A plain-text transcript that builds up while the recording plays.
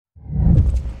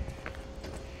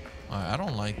I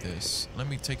don't like this. Let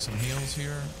me take some heals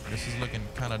here. This is looking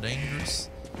kind of dangerous.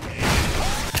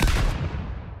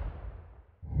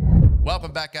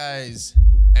 Welcome back, guys,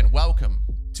 and welcome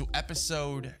to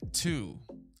episode 2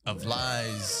 of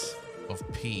Lies of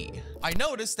P. I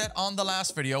noticed that on the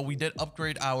last video, we did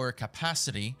upgrade our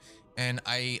capacity, and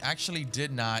I actually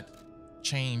did not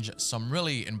change some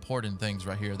really important things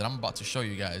right here that I'm about to show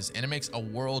you guys, and it makes a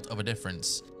world of a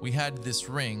difference. We had this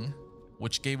ring,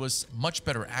 which gave us much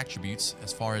better attributes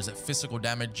as far as physical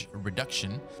damage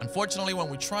reduction. Unfortunately,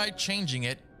 when we tried changing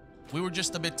it, we were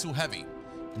just a bit too heavy.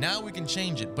 Now we can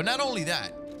change it. But not only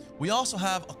that, we also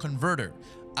have a converter.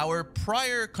 Our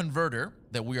prior converter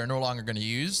that we are no longer going to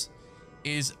use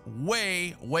is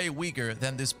way weaker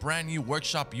than this brand new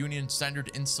Workshop Union standard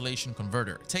installation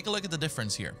converter. Take a look at the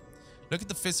difference here. Look at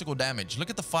the physical damage, look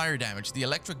at the fire damage, the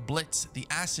electric blitz, the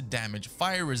acid damage,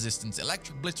 fire resistance,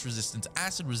 electric blitz resistance,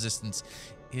 acid resistance.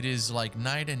 It is like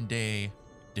night and day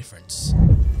difference.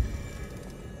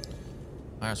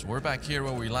 All right, so we're back here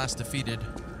where we last defeated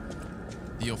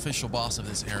the official boss of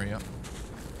this area.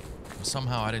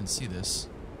 Somehow I didn't see this.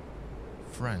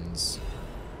 Friends.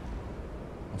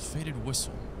 A faded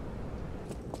whistle.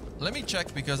 Let me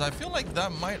check, because I feel like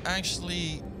that might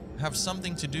actually have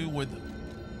something to do with...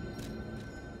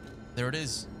 There it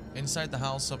is, inside the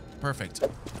house. Up, perfect.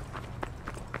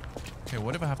 Okay,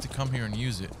 what if I have to come here and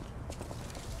use it?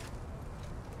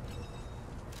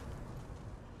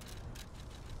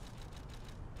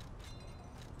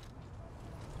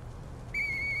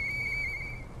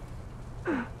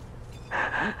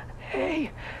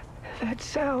 Hey, that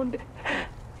sound.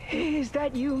 Is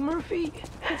that you, Murphy?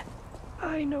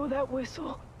 I know that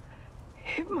whistle.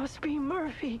 It must be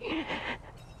Murphy.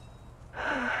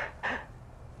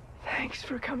 Thanks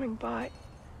for coming by.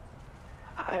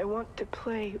 I want to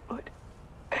play, but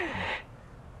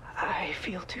I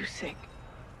feel too sick.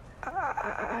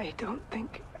 I don't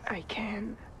think I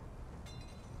can.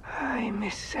 I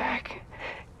miss Zach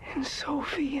and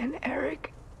Sophie and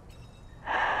Eric.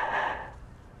 I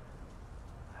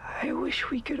wish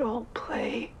we could all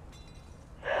play.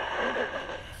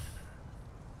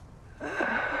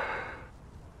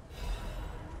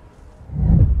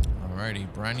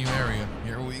 Alrighty, brand new area.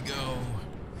 Here we go.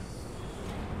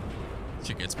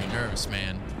 Shit gets me nervous,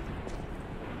 man.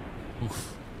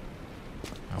 Oof.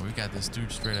 Alright, we got this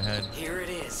dude straight ahead. Here it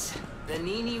is.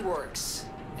 Vanini Works.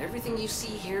 Everything you see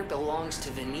here belongs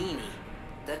to Vanini,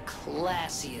 the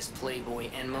classiest playboy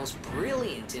and most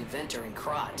brilliant inventor in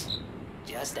Krot.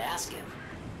 Just ask him.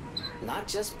 Not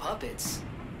just puppets.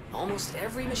 Almost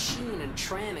every machine and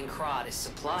tram in Krot is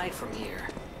supplied from here.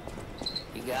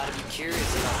 You gotta be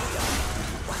curious about the guy.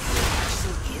 What kind of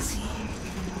person is he?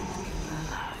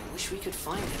 I wish we could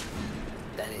find him.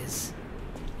 That is,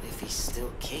 if he's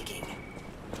still kicking.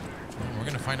 We're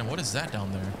gonna find him. What is that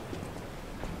down there?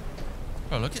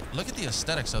 Oh, look at the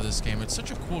aesthetics of this game. It's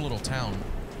such a cool little town.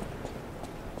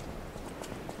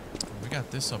 We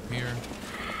got this up here.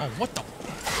 Oh, what the?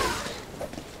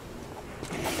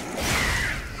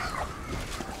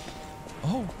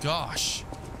 Oh gosh.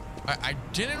 I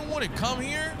didn't want to come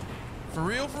here. For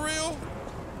real, for real.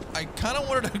 I kind of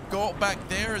wanted to go back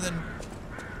there and then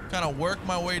kind of work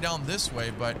my way down this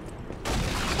way, but...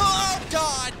 Oh,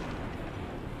 God!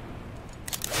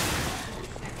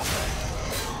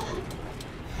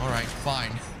 Alright,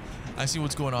 fine. I see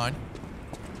what's going on.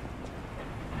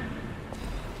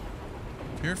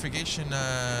 Purification,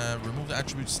 remove the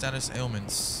attribute status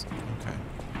ailments. Okay.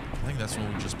 I think that's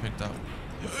what we just picked up.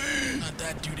 Not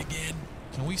that dude again.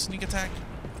 Can we sneak attack?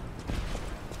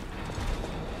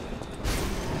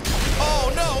 Oh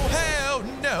no, hell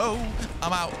no.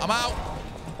 I'm out, I'm out.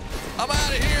 I'm out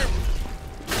of here.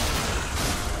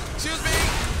 Excuse me.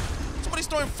 Somebody's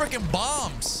throwing freaking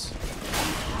bombs.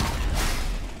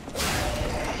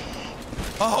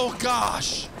 Oh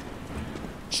gosh.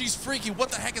 She's freaky. What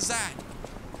the heck is that?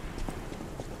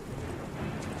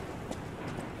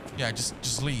 Yeah,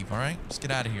 just leave, all right? Just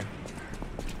get out of here.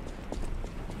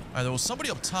 All right, there was somebody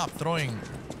up top throwing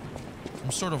some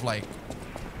sort of like...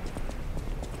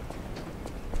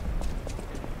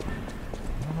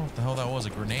 I don't know what the hell that was. A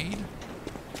grenade?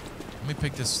 Let me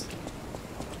pick this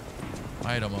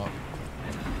item up.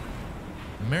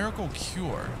 Miracle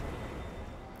Cure.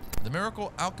 The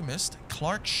miracle alchemist,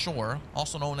 Clark Shore,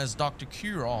 also known as Dr.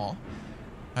 Cure-All,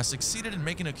 has succeeded in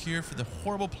making a cure for the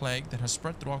horrible plague that has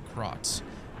spread throughout Krot.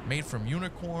 Made from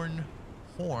unicorn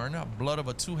horn, blood of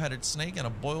a two-headed snake, and a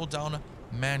boiled down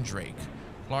mandrake.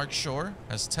 Clark Shore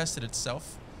has tested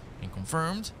himself and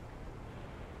confirmed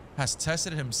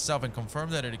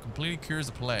that it completely cures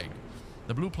the plague.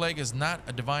 The blue plague is not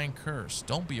a divine curse.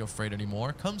 Don't be afraid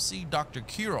anymore. Come see Dr.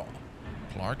 Kirill.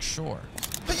 Clark Shore.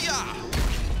 Hi-ya!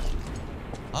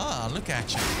 Ah, look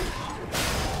at you.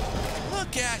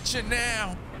 Look at you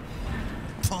now.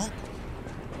 Punk.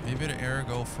 Maybe the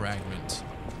ergo fragment.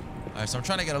 Alright, so I'm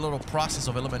trying to get a little process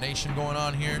of elimination going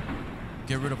on here.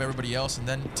 Get rid of everybody else and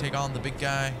then take on the big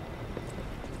guy.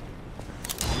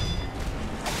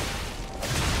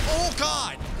 Oh,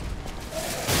 God!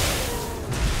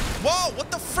 Whoa, what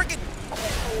the frickin'?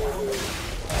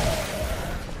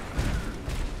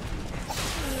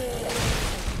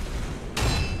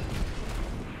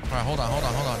 All right, hold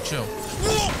on, chill.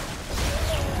 Whoa!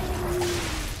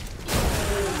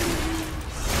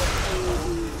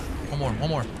 One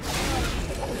more.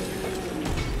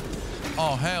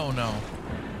 Oh, hell no.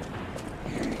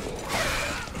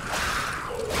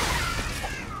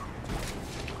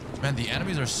 Man, the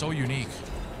enemies are so unique.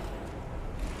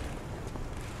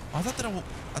 I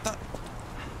thought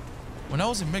when I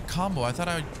was in mid combo, I thought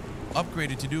I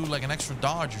upgraded to do like an extra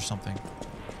dodge or something.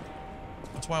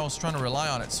 That's why I was trying to rely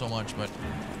on it so much, but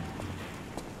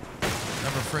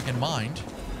never freaking mind.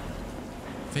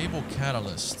 Fable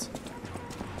Catalyst.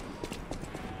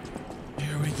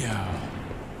 Here we go.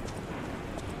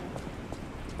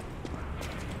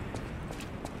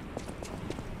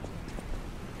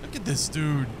 Look at this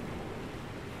dude.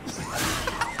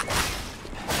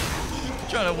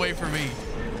 Trying to wait for me.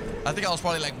 I think I was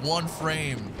probably like 1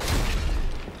 frame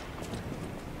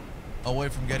away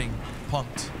from getting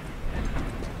punked.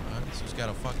 Alright, so he's got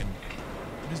a fucking...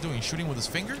 What he's doing? Shooting with his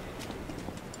finger?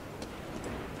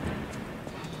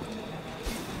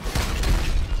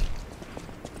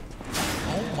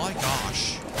 Oh my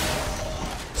gosh.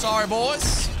 Sorry,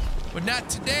 boys, but not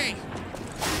today.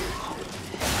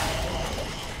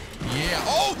 Yeah.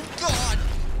 Oh, God.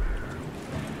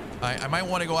 I might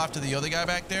want to go after the other guy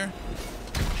back there.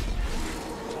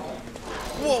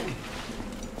 Whoa.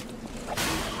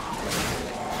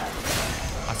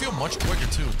 I feel much quicker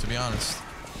too, to be honest.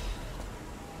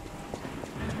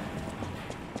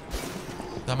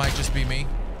 That might just be me.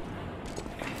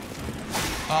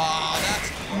 Ah, that's...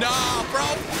 Nah, bro.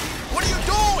 What are you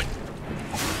doing?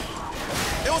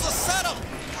 It was a setup.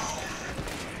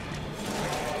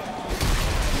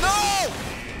 No!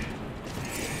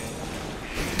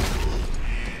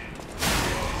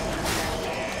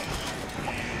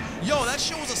 Yo, that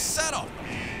shit was a setup.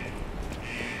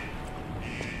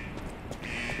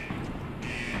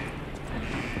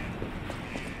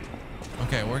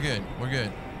 Okay, we're good. We're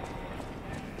good.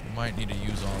 We might need to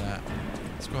use all that.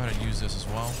 Let's go ahead and use this as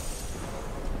well.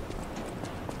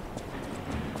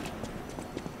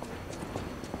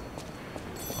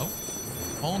 Oh,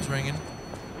 phone's ringing.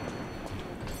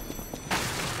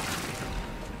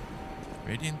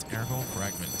 Radiant ergo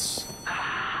fragments.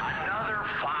 Another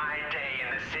fine day in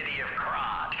the city of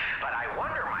Krog, but I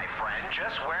wonder, my friend,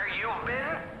 just where you've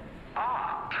been?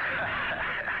 Oh.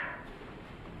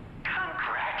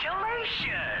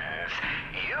 Congratulations!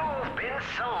 You've been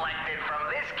selected from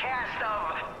this cast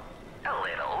of... a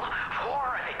little,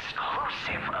 for an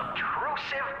exclusive,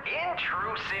 obtrusive,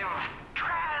 intrusive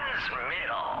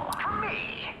transmittal. For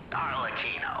me,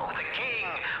 Arlecchino, the king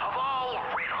of all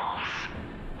riddles.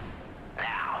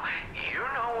 Now, you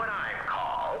know what I'm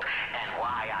called, and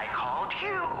why I called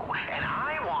you, and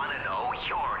I want to know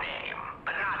your name,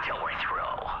 but not till we're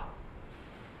through.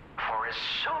 For as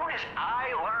soon as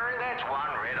I learn that's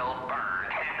one riddle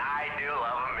burned, and I do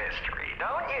love a mystery,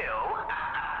 don't you?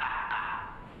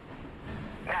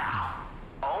 Now,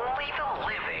 only the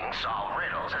living solve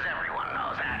riddles, as everyone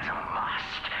knows. That's a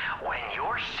must. When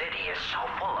your city is so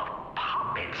full of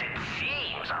puppets, it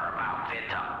seems are about fit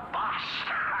to bust.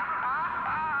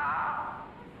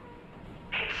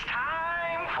 It's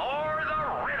time for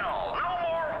the riddle. No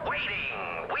more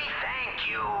waiting. We thank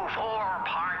you for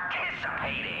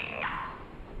participating.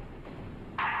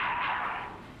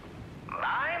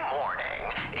 By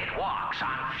morning, it walks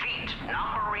on feet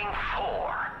numbering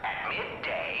 4. At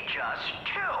midday, just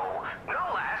 2.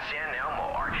 No less and no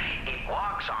more. It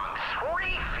walks on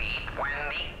 3 feet when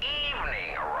the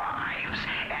evening arrives.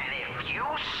 And if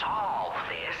you solve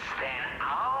this, then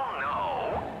I'll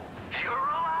know you're alive.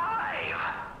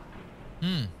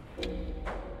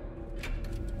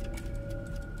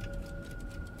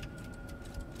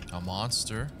 A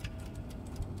monster.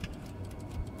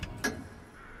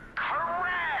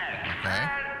 Correct! Okay.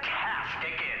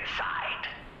 Fantastic insight.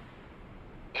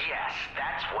 Yes,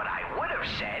 that's what I would have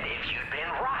said if you'd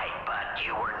been right, but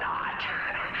you were not.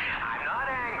 I'm not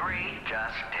angry,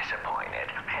 just disappointed.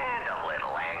 And a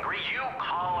little angry. You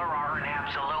caller are an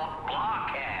absolute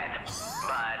blockhead.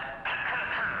 But,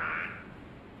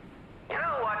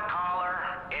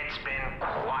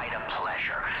 quite a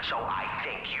pleasure, so I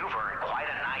think you've earned quite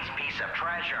a nice piece of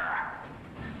treasure.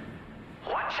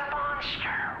 What's a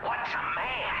monster? What's a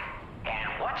man?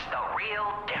 And what's the real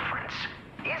difference?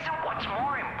 Isn't what's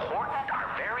more important our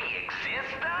very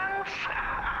existence?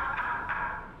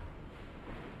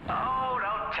 Oh,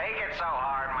 don't take it so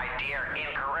hard, my dear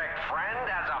incorrect friend.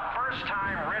 As a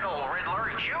first-time riddle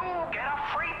riddler, you get a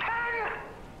free pen.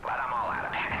 But I'm all out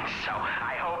of pens, so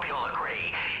I hope you'll agree.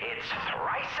 It's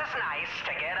thrice as nice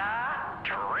to get a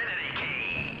Trinity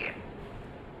key.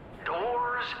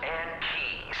 Doors and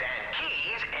keys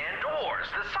and doors,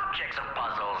 the subjects of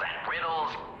puzzles and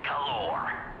riddles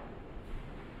galore.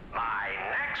 My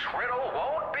next riddle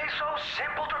won't be so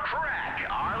simple to crack.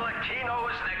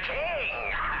 Arlecchino's the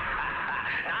king.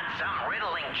 Not some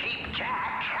riddling cheap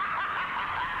jack.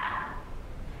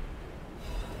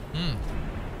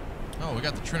 Oh, we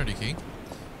got the Trinity key.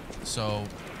 So,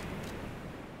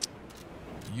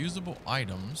 usable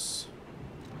items.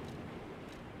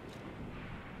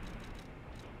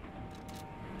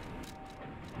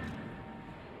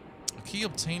 A key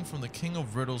obtained from the King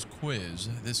of Riddles quiz.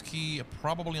 This key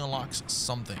probably unlocks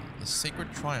something. The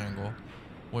Sacred Triangle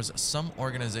was some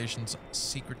organization's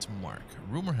secret mark.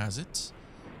 Rumor has it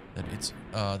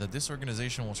that this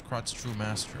organization was Krot's true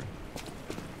master.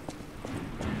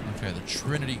 Okay, the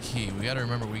Trinity key. We gotta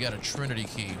remember, we got a Trinity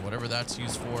key. Whatever that's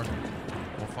used for,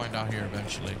 we'll find out here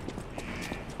eventually.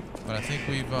 But I think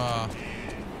we've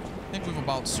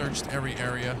about searched every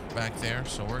area back there,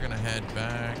 so we're gonna head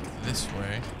back this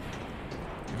way.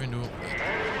 Even though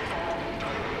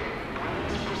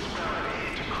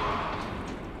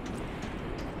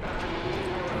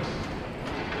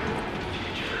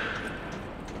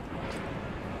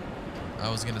I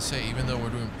was gonna say, even though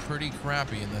we're doing pretty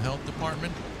crappy in the health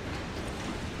department,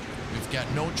 we've got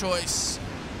no choice.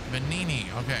 Benini,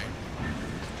 okay.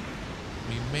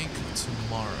 We make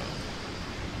tomorrow.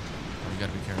 Oh, you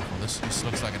gotta be careful. This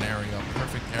looks like an area, a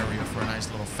perfect area for a nice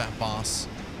little fat boss.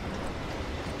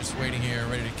 Just waiting here,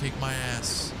 ready to kick my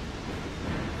ass.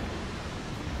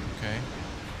 Okay.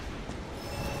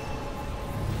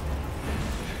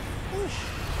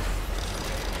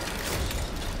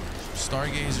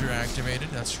 Stargazer activated.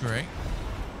 That's great.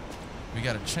 We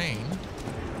got a chain.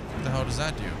 What the hell does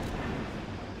that do?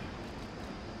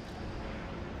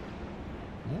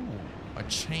 Ooh, a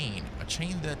chain. A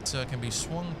chain that can be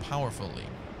swung powerfully.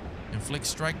 Inflicts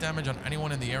strike damage on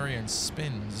anyone in the area and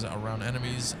spins around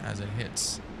enemies as it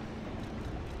hits.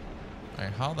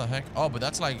 Alright, how the heck? Oh, but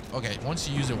that's like, okay, once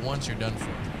you use it once, you're done for.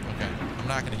 Okay, I'm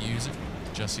not going to use it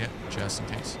just yet, just in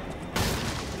case.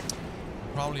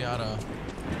 Probably oughta...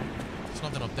 There's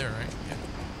nothing up there, right? Yeah.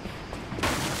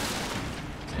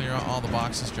 Clear out all the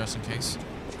boxes just in case.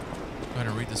 Go ahead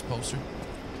and read this poster.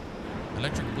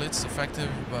 Electric Blitz,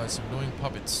 effective subduing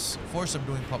puppets. For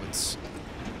subduing puppets.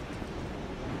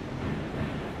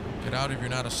 Get out if you're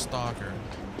not a stalker.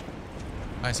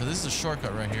 Alright, so this is a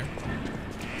shortcut right here.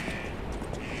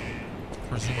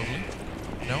 Presumably.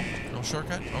 No? No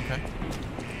shortcut? Okay.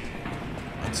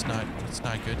 That's not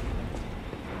good.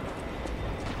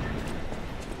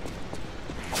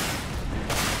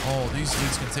 Oh, these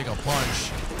dudes can take a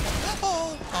punch.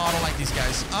 Oh, I don't like these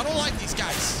guys. I don't like these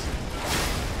guys.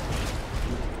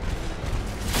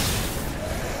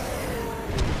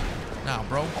 Nah,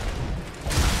 bro.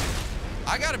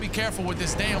 I gotta be careful with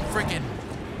this damn freaking...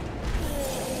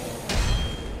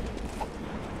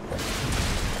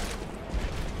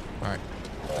 Alright.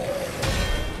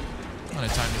 I'm gonna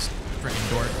time this freaking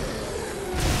door.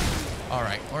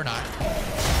 Alright, or not.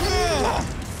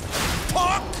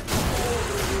 Fuck!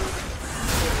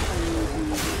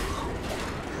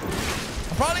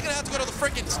 I'm probably gonna have to go to the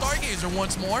freaking Stargazer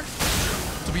once more,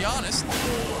 to be honest.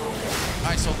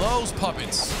 Alright, so those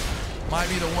puppets might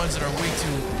be the ones that are weak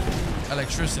to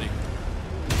electricity.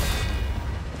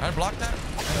 Did I block that? I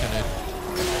think I did.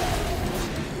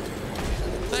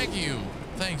 Thank you.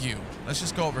 Thank you. Let's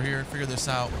just go over here, figure this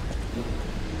out.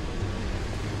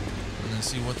 And then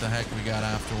see what the heck we got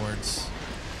afterwards.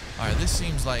 Alright, this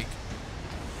seems like...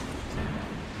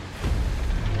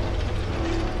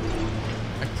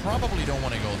 I probably don't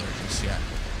want to go there just yet.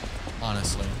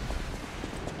 Honestly.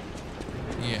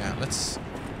 Yeah, let's...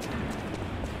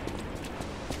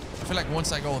 I feel like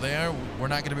once I go there, we're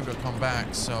not going to be able to come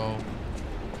back, so...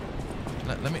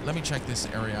 Let me check this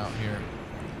area out here.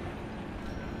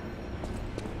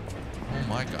 Oh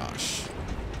my gosh.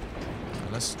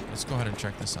 Let's go ahead and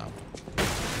check this out.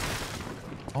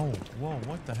 Oh, whoa,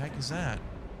 what the heck is that?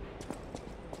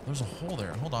 There's a hole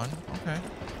there. Hold on. Okay.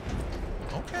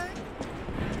 Okay.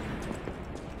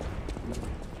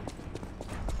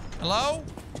 Hello?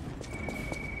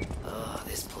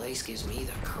 This place gives me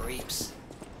the creeps.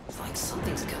 It's like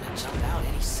something's gonna jump out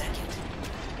any second.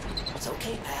 It's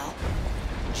okay, pal.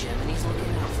 Jiminy's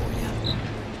looking out for you.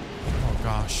 Oh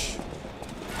gosh.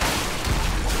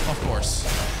 Of course.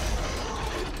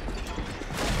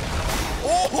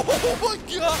 Oh my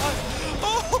god!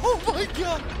 Oh my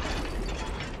god!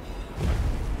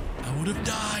 I would have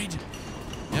died.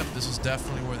 Yep, this is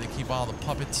definitely where they keep all the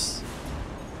puppets.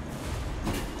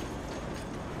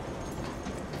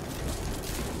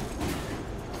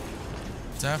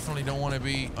 Definitely don't want to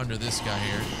be under this guy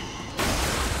here.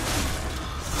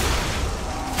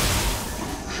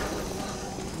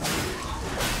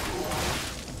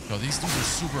 Yo, these dudes are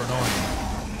super annoying.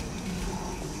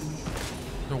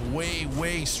 They're way,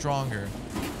 way stronger.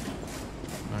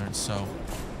 Alright, so.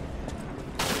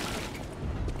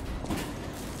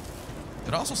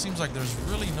 It also seems like there's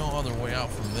really no other way out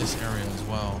from this area as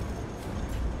well.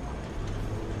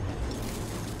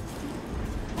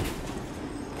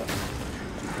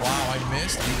 Wow, I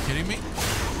missed. Are you kidding me?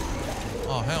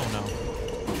 Oh, hell no.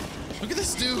 Look at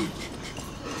this dude.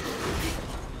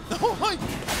 Oh my.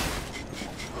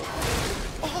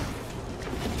 Oh.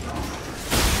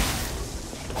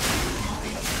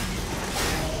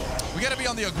 We gotta be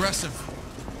on the aggressive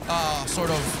sort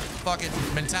of fucking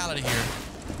mentality here.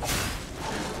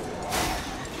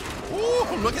 Ooh,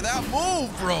 look at that move,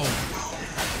 bro.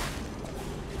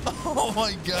 Oh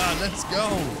my god, let's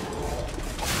go.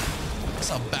 That's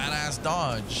a badass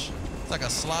dodge. It's like a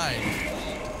slide.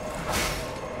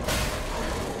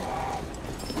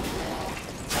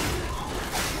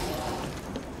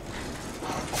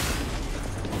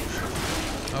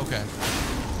 Okay.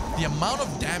 The amount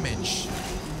of damage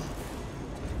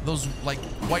those like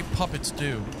white puppets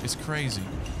do is crazy.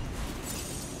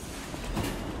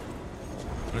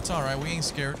 But it's alright, we ain't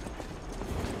scared.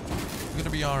 We're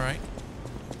gonna be alright.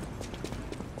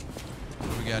 What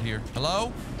do we got here?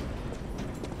 Hello?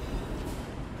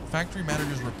 Factory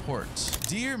manager's report.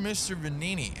 Dear Mr.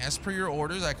 Venini, as per your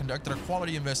orders, I conducted a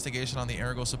quality investigation on the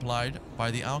ergo supplied by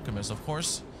the alchemist. Of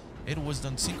course, it was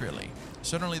done secretly.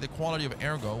 Certainly, the quality of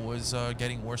ergo was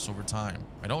getting worse over time.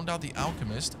 I don't doubt the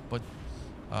alchemist, but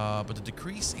the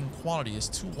decrease in quality is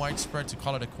too widespread to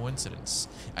call it a coincidence.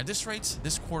 At this rate,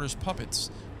 this quarter's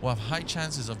puppets will have high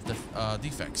chances of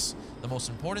defects. The most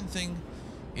important thing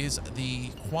is the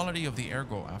quality of the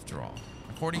ergo, after all.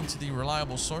 According to the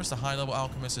reliable source, the high-level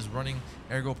alchemist is running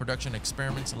ergo production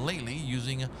experiments lately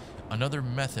using another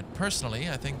method. Personally,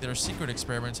 I think their secret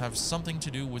experiments have something to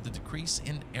do with the decrease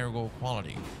in ergo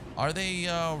quality. Are they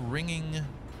wringing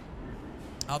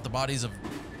out the bodies of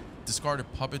discarded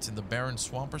puppets in the barren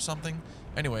swamp or something?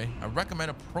 Anyway, I recommend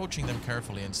approaching them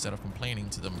carefully instead of complaining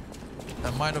to them.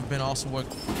 That might have been also what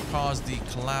caused the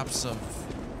collapse of,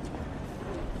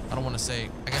 I don't want to say,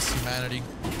 I guess humanity.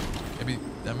 Maybe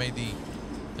that made the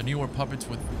newer puppets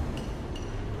with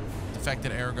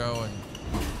defected ergo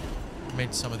and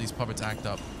made some of these puppets act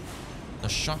up. The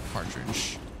shock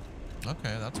cartridge.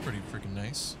 Okay, that's pretty freaking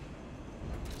nice.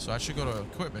 So I should go to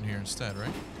equipment here instead,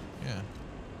 right? Yeah.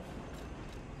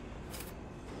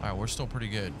 Alright, we're still pretty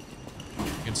good.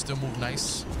 We can still move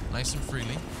nice and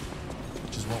freely,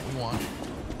 which is what we want.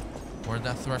 We're at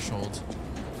that threshold.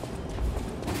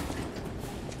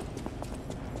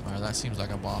 Alright, that seems like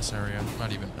a boss area.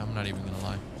 I'm not even gonna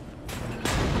lie.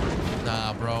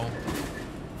 Nah, bro.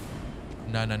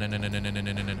 No.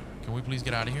 Can we please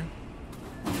get out of here?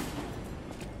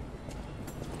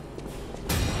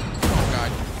 Oh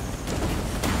god.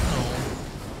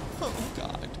 No. Oh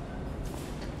god.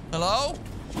 Hello?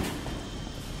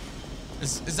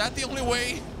 Is that the only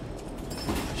way?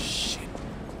 Shit.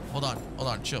 Hold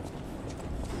on, chill.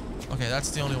 Okay,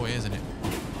 that's the only way, isn't it?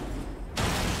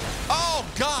 Oh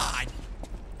god!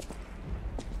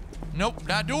 Nope,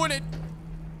 not doing it.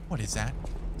 What is that?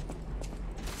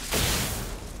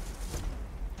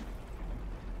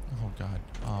 Oh god.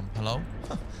 Hello?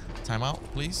 Time out,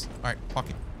 please. Alright, fuck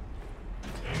it.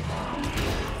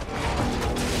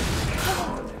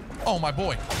 Oh my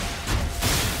boy.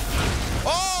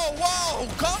 Oh, whoa!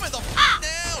 Calm it the f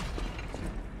down!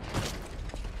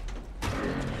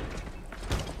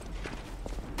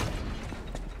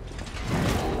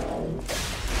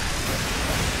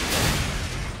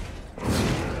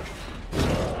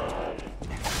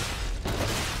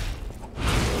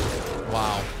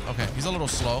 Wow. Okay, he's a little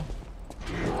slow.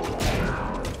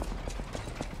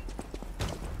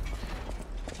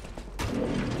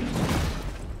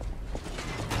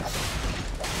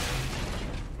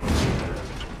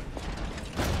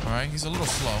 All right, he's a little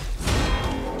slow.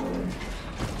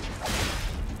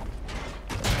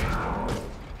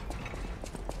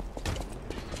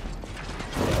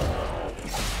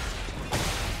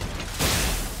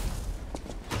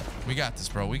 We got this,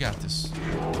 bro. We got this.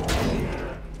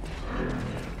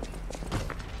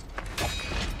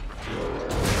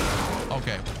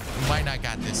 Okay. We might not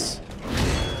got this.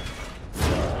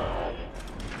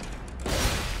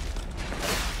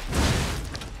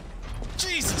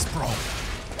 Jesus, bro.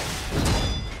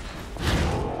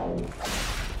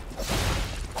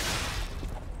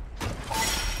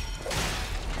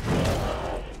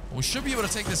 We should be able to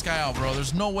take this guy out, bro.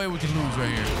 There's no way we can lose right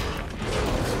here.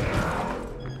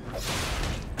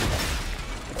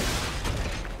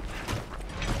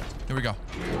 Here we go.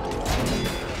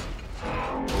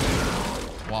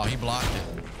 Wow, he blocked it.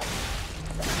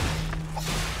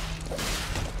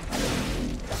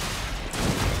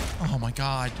 Oh my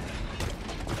God.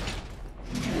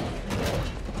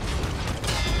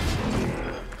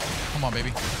 Come on,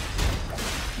 baby.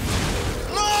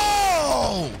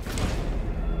 No!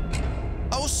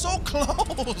 I was so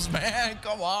close, man.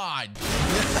 Come on.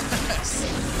 Yes.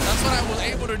 That's what I was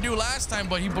able to do last time,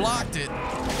 but he blocked it.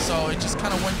 So it just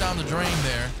kind of went down the drain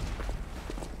there.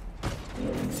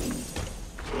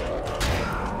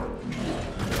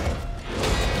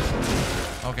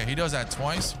 Okay, he does that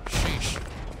twice. Sheesh.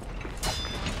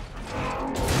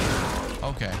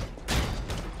 Okay.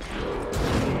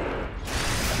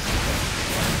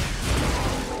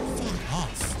 Fuck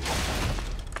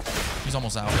off. He's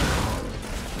almost out.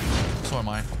 So am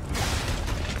I.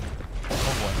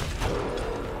 Oh boy.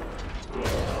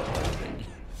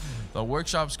 The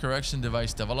workshop's correction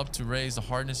device developed to raise the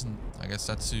hardness, and I guess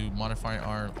that's to modify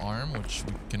our arm, which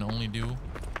we can only do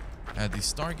at the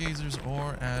Stargazers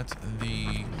or at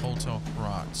the Hotel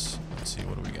Crocs. Let's see,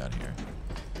 what do we got here?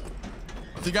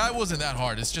 The guy wasn't that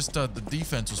hard. It's just the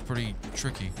defense was pretty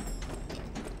tricky.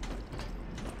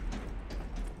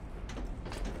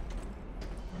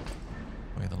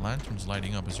 Wait, the lantern's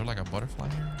lighting up. Is there like a butterfly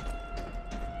here?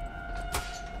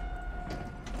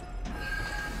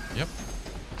 Yep.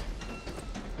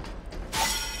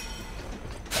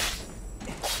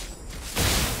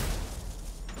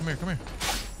 Come here, come here.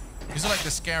 These are like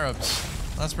the scarabs.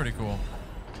 That's pretty cool.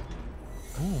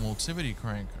 Ooh, motivity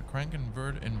crank. A crank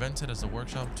invented as a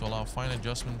workshop to allow fine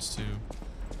adjustments to...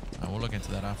 we'll look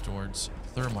into that afterwards.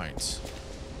 Thermites.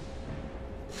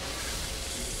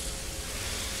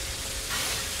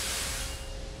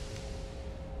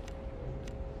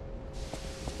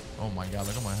 Oh my God,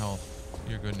 look at my health.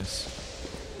 Your goodness.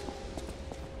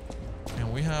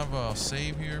 Can we have a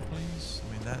save here, please?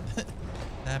 I mean,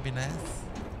 that'd be nice.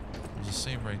 There's a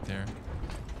save right there.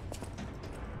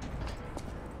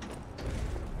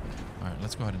 Alright,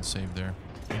 let's go ahead and save there.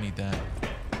 We need that.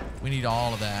 We need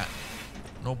all of that.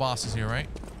 No bosses here, right?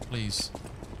 Please.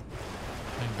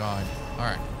 Thank God.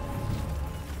 Alright.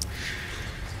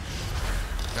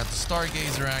 Got the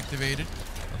Stargazer activated.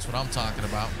 That's what I'm talking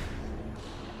about.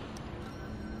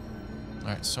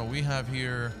 Alright, so we have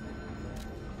here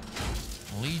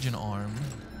Legion arm.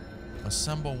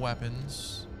 Assemble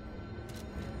weapons.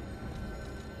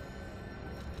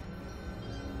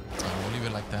 We'll leave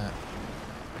it like that.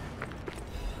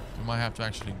 We might have to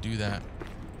actually do that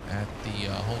at the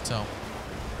hotel.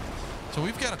 So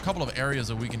we've got a couple of areas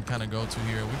that we can kind of go to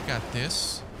here. We've got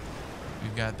this.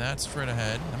 We've got that straight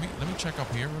ahead. Let me check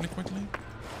up here really quickly.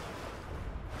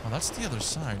 Oh, that's the other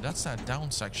side. That's that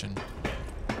down section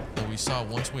that we saw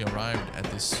once we arrived at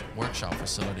this workshop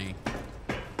facility.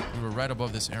 We were right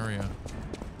above this area.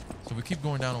 So we keep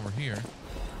going down over here.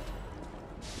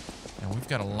 And we've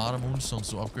got a lot of moonstones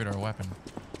to upgrade our weapon,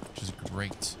 which is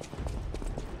great.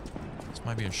 This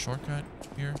might be a shortcut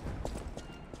here.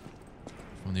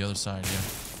 From the other side, yeah.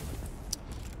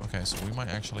 Okay, so we might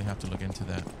actually have to look into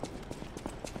that.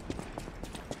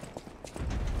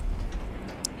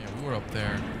 Yeah, we were up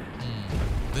there.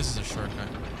 This is a shortcut.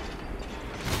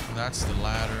 That's the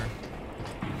ladder.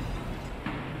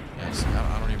 Yes,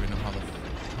 I don't even know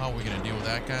how we're gonna deal with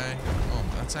that guy. Oh,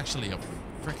 that's actually a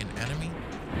freaking enemy.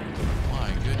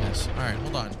 My goodness. All right,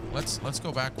 hold on. Let's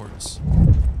go backwards.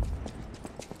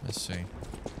 Let's see.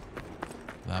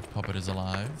 That puppet is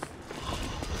alive.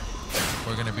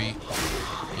 We're gonna be,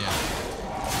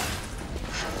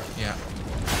 yeah.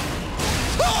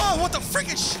 Oh, what the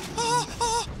freaking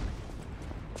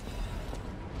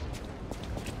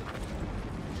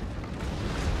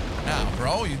Now,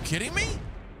 bro, are you kidding me?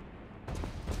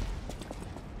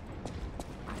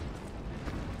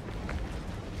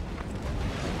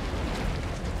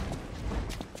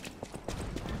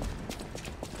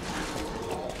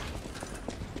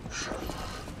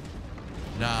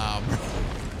 Nah, bro.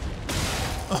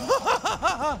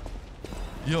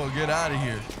 Yo, get out of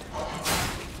here.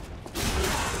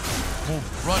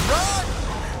 Move, run, run!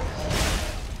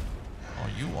 Oh,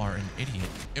 You are an idiot.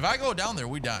 If I go down there,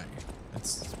 we die.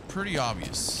 It's pretty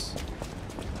obvious.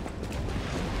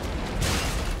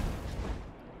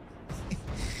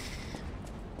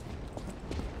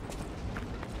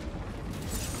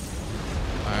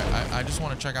 I just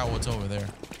want to check out what's over there,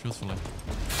 truthfully.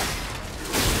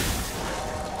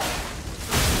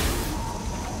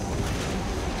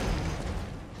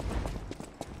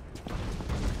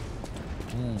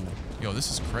 Ooh, yo,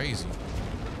 this is crazy.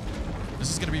 This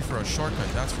is gonna be for a shortcut,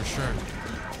 that's for sure.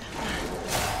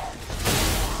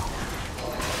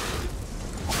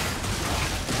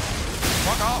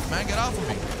 Fuck off, man, get off of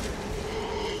me.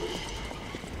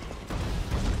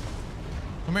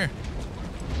 Come here.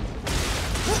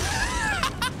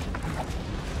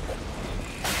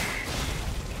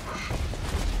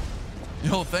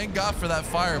 Yo, thank God for that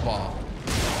fireball.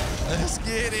 Let's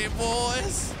get it,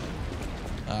 boys.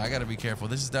 I gotta be careful.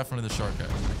 This is definitely the shortcut.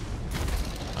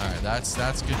 All right,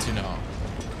 that's good to know.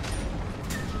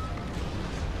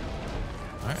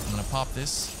 All right, I'm gonna pop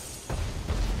this. I'm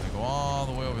gonna go all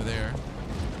the way over there.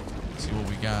 See what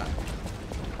we got.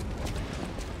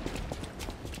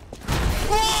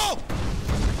 Whoa!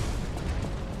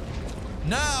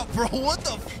 Nah, bro, what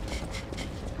the?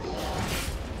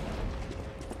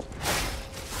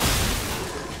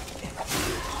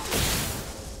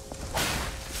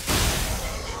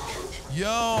 Yo!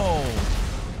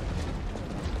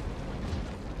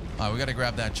 Alright, we gotta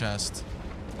grab that chest.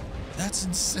 That's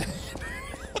insane.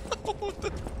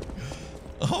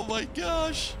 Oh my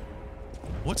gosh.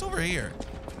 What's over here?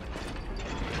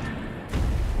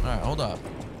 Alright, hold up.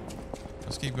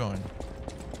 Let's keep going.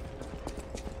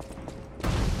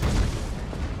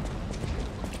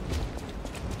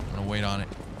 I'm gonna wait on it.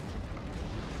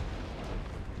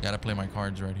 Gotta play my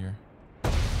cards right here.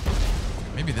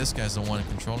 Maybe this guy's the one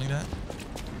controlling that.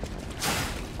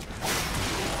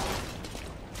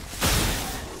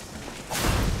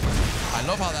 I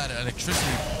love how that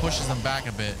electricity pushes them back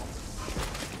a bit.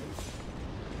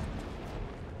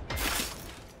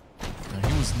 Now,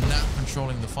 he was not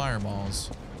controlling the fireballs.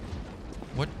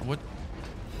 What?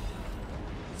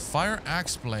 Fire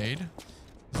axe blade.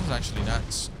 This is actually not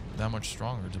that much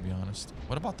stronger, to be honest.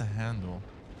 What about the handle?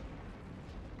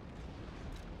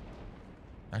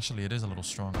 Actually, it is a little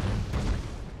stronger.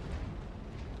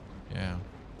 Yeah.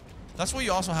 That's why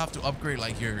you also have to upgrade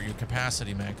like your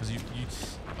capacity, man, because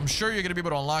I'm sure you're gonna be able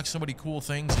to unlock so many cool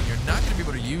things and you're not gonna be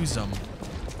able to use them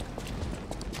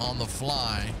on the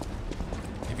fly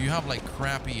if you have like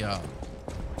crappy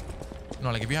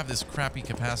like if you have this crappy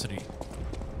capacity,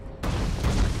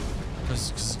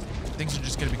 because things are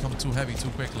just gonna become too heavy too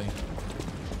quickly.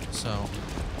 So all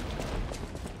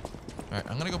right,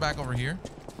 I'm gonna go back over here,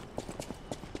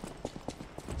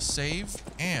 save,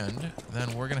 and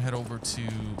then we're gonna head over to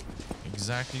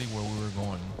exactly where we were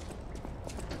going.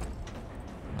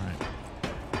 All right,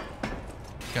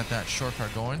 got that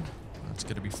shortcut going. That's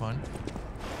gonna be fun.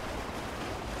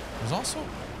 There's also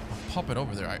a puppet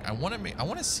over there. I want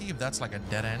to see if that's like a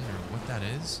dead end or what that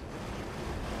is,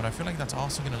 but I feel like that's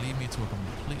also gonna lead me to a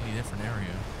completely different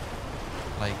area.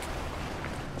 Like,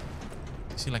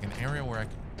 see, like an area where I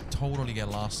could totally get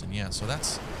lost in. Yeah, so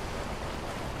that's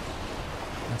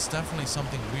definitely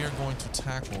something we are going to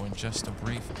tackle in just a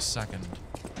brief second.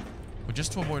 But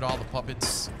just to avoid all the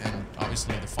puppets and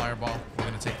obviously the fireball, we're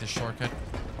going to take this shortcut.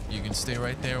 You can stay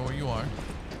right there where you are.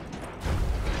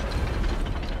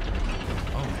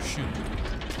 Oh, shoot.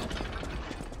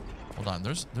 Hold on.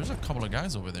 There's a couple of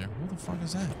guys over there. Who the fuck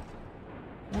is that?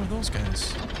 Who are those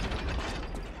guys?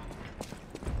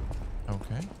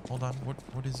 Okay. Hold on.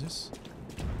 What is this?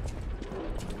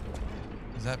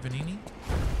 Is that Vanini?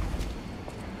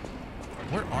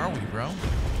 Where are we, bro?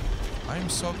 I am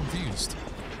so confused.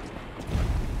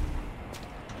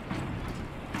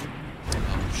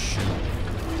 Oh, shit.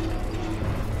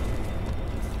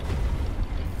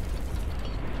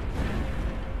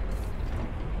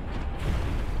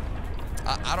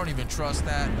 I don't even trust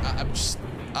that.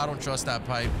 I don't trust that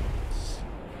pipe.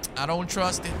 I don't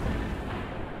trust it.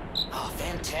 Oh,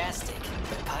 fantastic.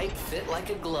 The pipe fit like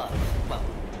a glove. Well,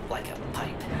 like a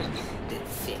pipe. Did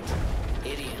fit.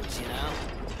 Idioms, you know?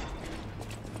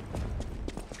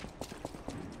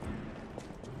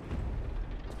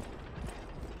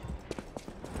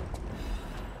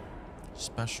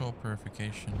 Special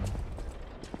purification.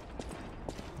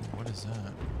 What is that?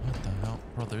 What the hell?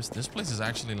 Bro, this place is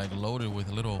actually like loaded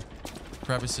with little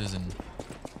crevices and...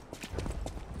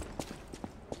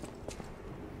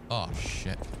 Oh,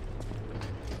 shit.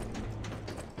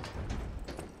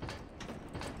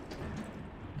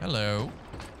 Hello.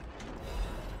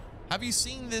 Have you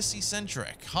seen this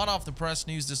eccentric? Hot off the press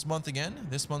news this month again.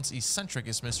 This month's eccentric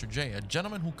is Mr. J, a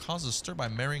gentleman who causes stir by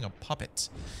marrying a puppet.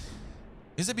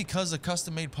 Is it because the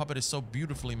custom-made puppet is so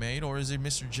beautifully made, or is it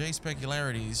Mr. J's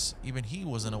peculiarities even he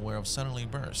wasn't aware of suddenly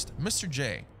burst? Mr.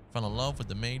 J fell in love with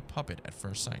the made puppet at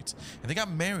first sight, and they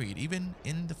got married even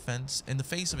in the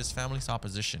face of his family's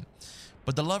opposition.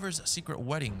 But the lovers' secret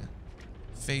wedding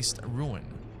faced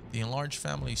ruin. The enlarged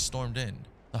family stormed in.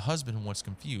 The husband was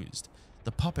confused.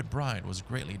 The puppet bride was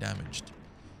greatly damaged.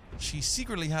 She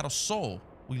secretly had a soul.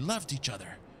 We loved each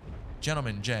other.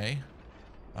 Gentleman J,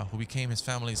 who became his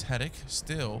family's headache,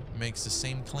 still makes the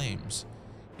same claims.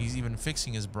 He's even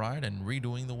fixing his bride and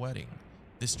redoing the wedding.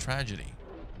 This tragedy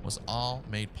was all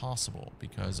made possible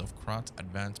because of Krot's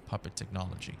advanced puppet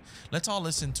technology. Let's all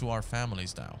listen to our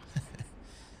families now.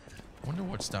 I wonder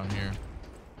what's down here.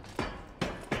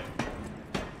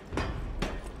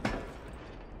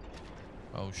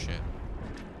 Oh shit.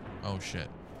 Oh shit.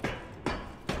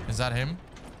 Is that him?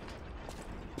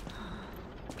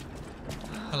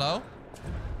 Hello?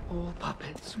 All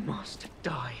puppets must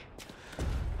die.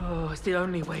 Oh, it's the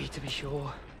only way to be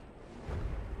sure.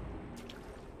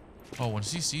 Oh, when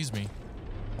she sees me.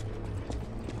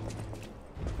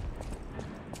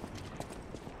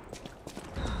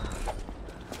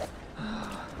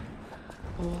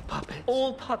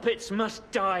 All puppets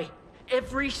must die.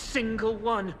 Every single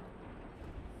one.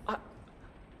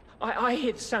 I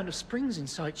hear the sound of springs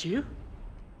inside you.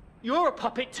 You're a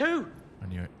puppet too. I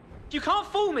knew it. You can't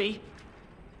fool me.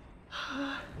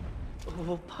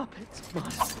 All puppets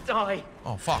must die.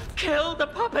 Oh, fuck. Kill the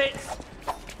puppets.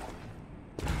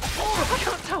 Oh, I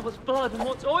can't tell what's blood and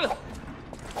what's oil.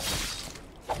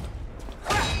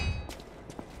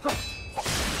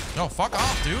 No, fuck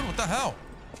off, dude. What the hell?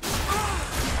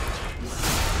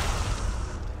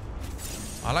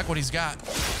 I like what he's got.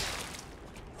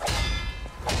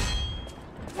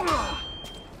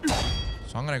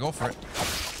 So I'm gonna go for it.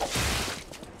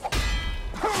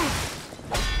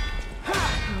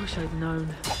 I wish I'd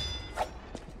known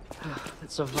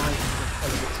that surviving was a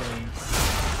hell of its own.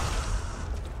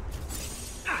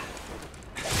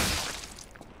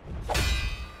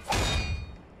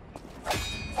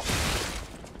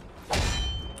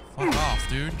 Fuck off,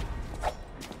 dude.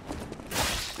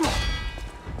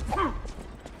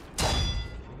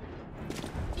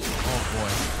 Oh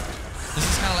boy. This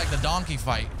is kind of like the donkey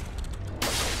fight.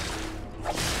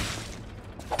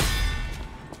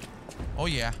 Oh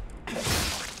yeah.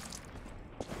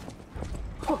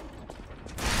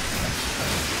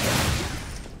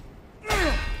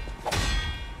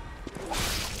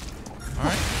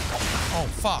 Alright. Oh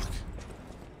fuck.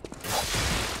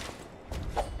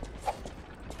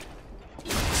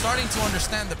 Starting to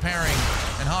understand the pairing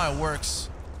and how it works.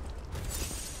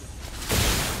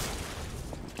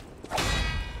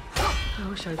 I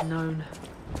wish I'd known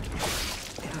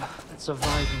that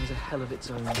surviving is a hell of its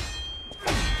own.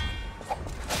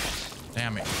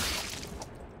 Damn it.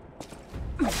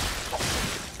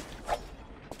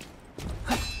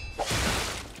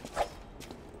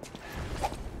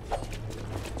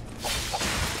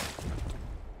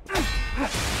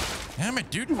 Damn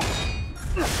it, dude.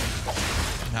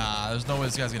 Nah, there's no way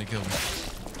this guy's gonna kill me.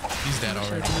 He's dead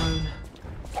already.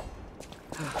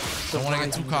 Don't want to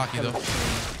get too cocky though.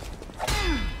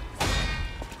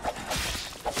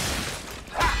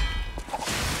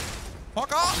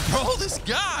 Fuck off, bro, this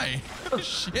guy.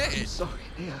 Shit. I'm sorry,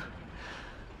 Leo.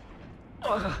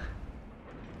 I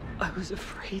was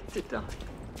afraid to die.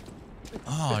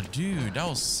 Oh, dude, that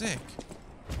was sick.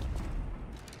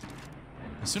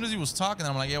 As soon as he was talking,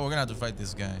 I'm like, yeah, we're gonna have to fight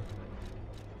this guy.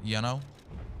 You know?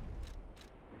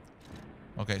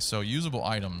 Okay, so usable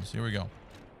items. Here we go.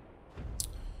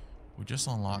 We just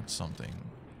unlocked something.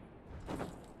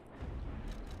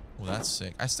 Oh, that's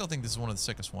sick. I still think this is one of the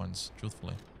sickest ones,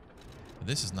 truthfully. But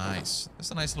this is nice. This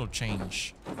is a nice little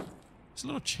change. It's a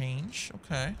little change.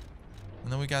 Okay.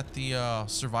 And then we got the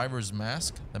survivor's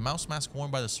mask. The mouse mask worn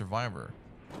by the survivor.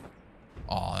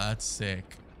 Oh, that's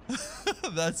sick.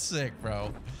 That's sick,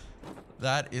 bro.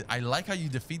 That is, I like how you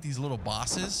defeat these little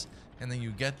bosses and then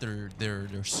you get their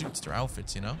suits, their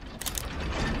outfits, you know?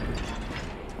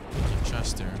 There's a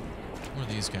chest there. Who are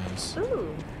these guys?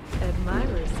 Ooh,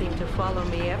 admirers seem to follow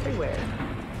me everywhere.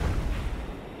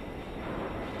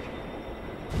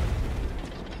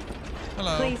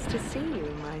 Hello. Pleased to see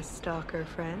you, my stalker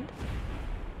friend.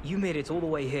 You made it all the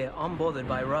way here unbothered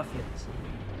by ruffians.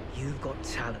 You've got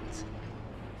talent.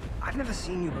 I've never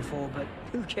seen you before, but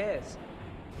who cares?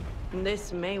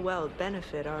 This may well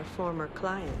benefit our former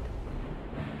client.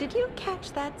 Did you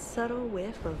catch that subtle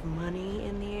whiff of money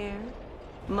in the air?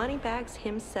 Moneybags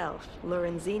himself,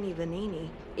 Lorenzini Vanini,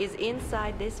 is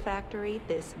inside this factory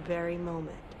this very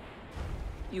moment.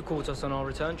 You caught us on our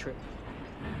return trip.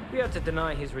 We had to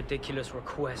deny his ridiculous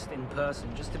request in person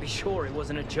just to be sure it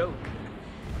wasn't a joke.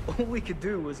 All we could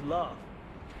do was laugh.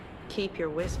 Keep your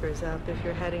whispers up if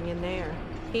you're heading in there.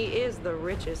 He is the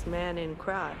richest man in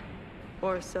Krat.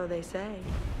 Or so they say.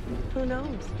 Who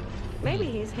knows? Maybe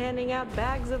he's handing out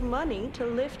bags of money to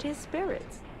lift his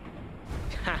spirits.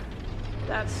 Ha!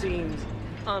 That seems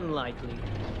unlikely.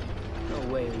 No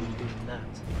way are you doing that.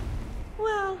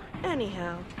 Well,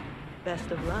 anyhow,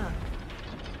 best of luck.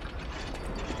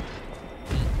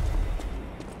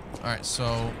 Alright,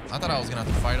 so I thought I was gonna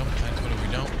have to fight him. Thankfully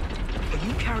we don't. Are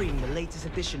you carrying the latest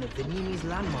edition of Vanini's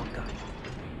Landmark Guide?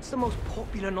 It's the most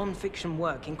popular non-fiction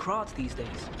work in Krat these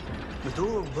days.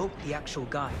 Maduro wrote the actual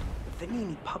guide, but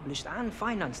Vanini published and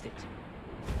financed it.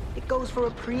 It goes for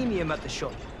a premium at the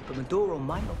shop, but Maduro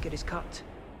might not get his cut.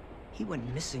 He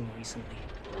went missing recently,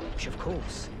 which of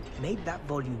course made that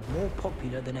volume more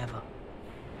popular than ever.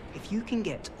 If you can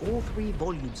get all 3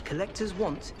 volumes collectors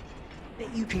want, then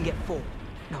you can get 4.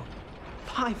 No,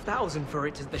 5,000 for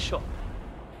it at the shop.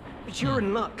 But you're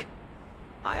in luck.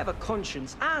 I have a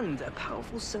conscience and a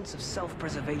powerful sense of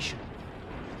self-preservation.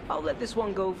 I'll let this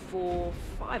one go for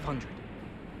 500.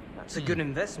 That's a good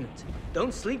investment.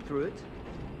 Don't sleep through it.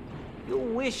 You'll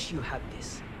wish you had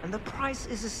this, and the price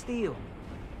is a steal.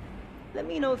 Let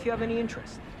me know if you have any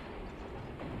interest.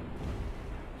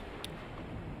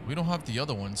 We don't have the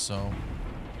other one, so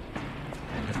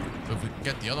if we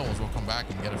get the other ones, we'll come back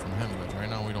and get it from him. But right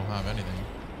now, we don't have anything,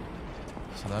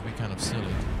 so that'd be kind of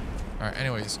silly. All right.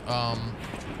 Anyways,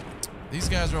 these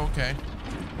guys are okay.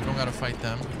 We don't gotta fight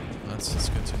them. That's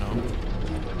good to know.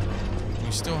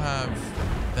 We still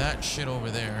have that shit over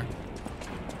there.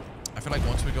 I feel like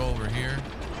once we go over here,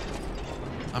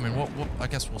 I mean, I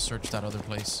guess we'll search that other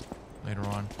place later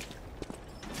on.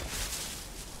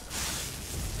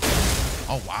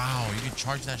 Oh wow, you can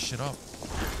charge that shit up.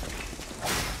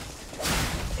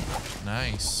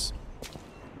 Nice.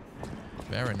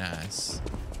 Very nice.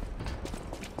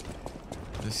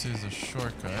 This is a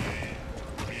shortcut.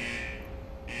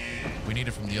 We need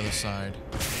it from the other side.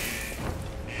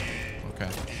 Okay.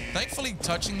 Thankfully,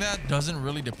 touching that doesn't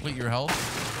really deplete your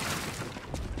health.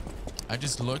 I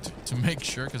just looked to make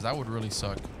sure, because that would really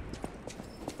suck.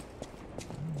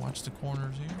 Watch the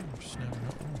corners here. Just never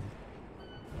know.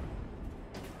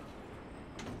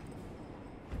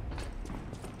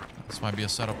 This might be a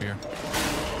setup here.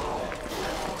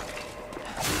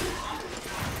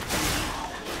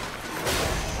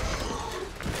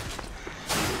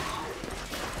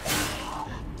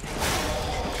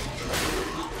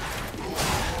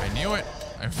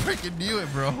 I freaking knew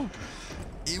it, bro.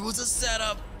 It was a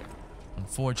setup.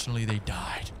 Unfortunately, they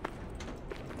died.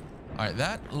 All right,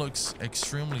 that looks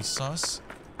extremely sus.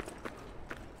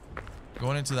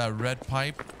 Going into that red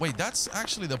pipe. Wait, that's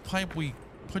actually the pipe we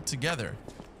put together.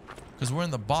 Because we're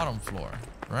in the bottom floor,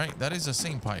 right? That is the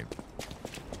same pipe.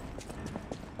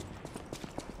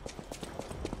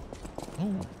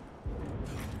 Ooh.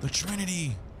 The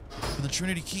Trinity. The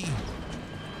Trinity key.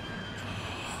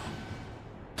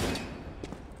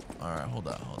 Alright, hold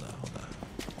on.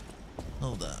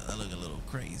 That look a little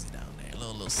crazy down there. A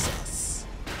little sus.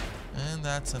 And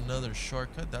that's another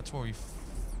shortcut. That's where we...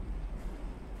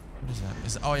 What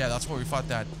is that? Oh yeah, that's where we fought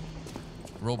that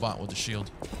robot with the shield.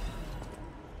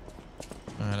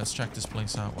 Alright, let's check this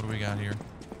place out. What do we got here?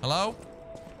 Hello?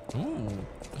 Ooh,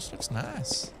 this looks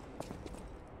nice.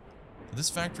 Did this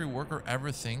factory worker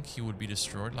ever think he would be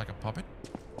destroyed like a puppet?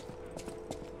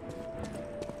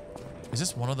 Is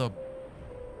this one of the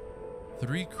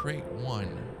 3 crate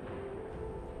 1?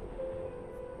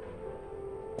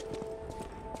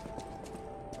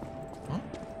 Huh?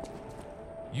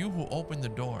 You who opened the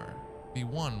door, be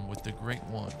one with the great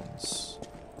ones.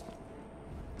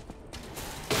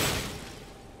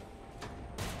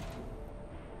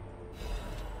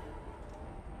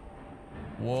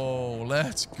 Whoa,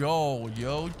 let's go,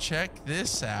 yo. Check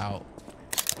this out.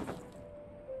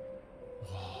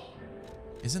 Whoa.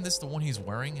 Isn't this the one he's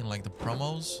wearing in like the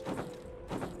promos?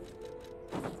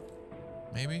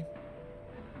 Maybe?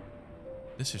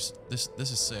 This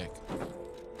is sick.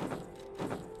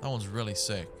 That one's really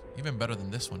sick. Even better than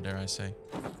this one, dare I say.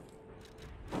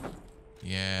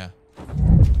 Yeah.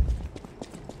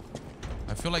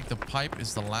 I feel like the pipe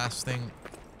is the last thing,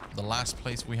 the last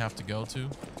place we have to go to.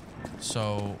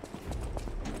 So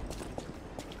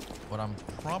what I'm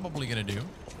probably gonna do,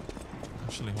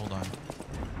 actually, hold on.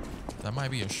 That might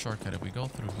be a shortcut. If we go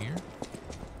through here,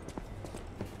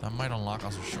 that might unlock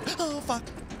us a short. Oh, fuck.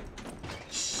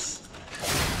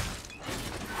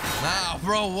 Nah,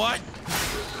 bro, what?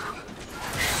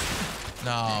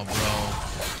 Nah, bro.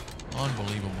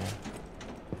 Unbelievable.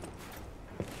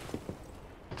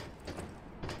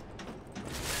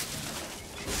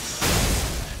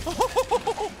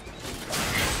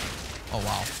 Oh,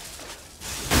 wow.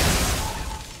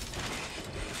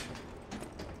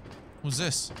 Who's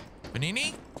this?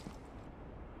 Panini?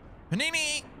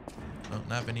 Panini! No,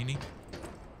 not Panini.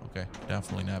 Okay,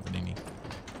 definitely not Panini.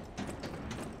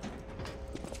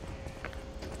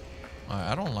 Alright,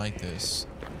 I don't like this.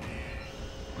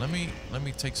 Let me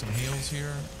take some heals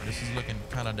here. This is looking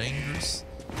kind of dangerous.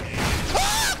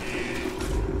 Ah!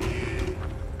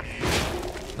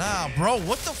 Nah, bro,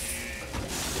 what the f—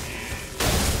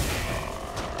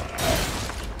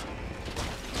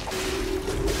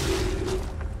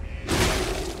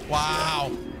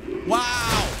 Wow.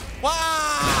 Wow. Wow.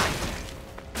 Ah!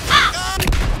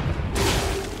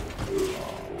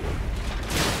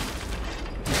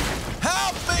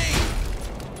 Help me.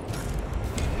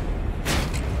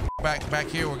 Back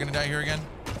here. We're gonna die here again.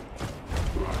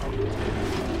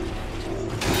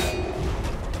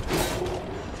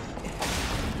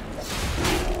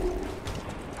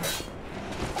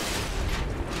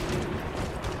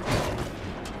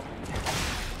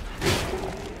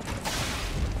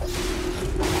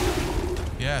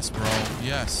 Yes, bro.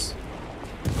 Yes.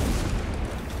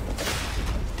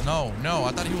 No, no.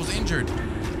 I thought he was injured.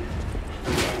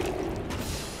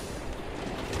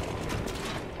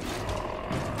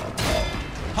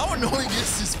 How annoying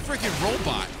is this freaking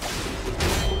robot?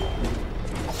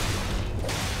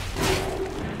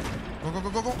 Go, go, go,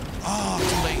 go, go. Oh,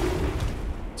 too late.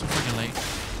 Too freaking late.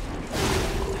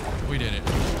 We did it.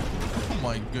 Oh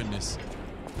my goodness.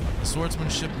 The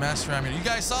swordsmanship master ammunition. You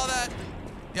guys saw that?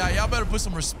 Yeah, y'all better put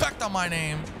some respect on my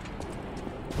name.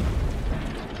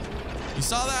 You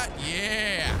saw that?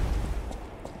 Yeah.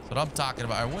 That's what I'm talking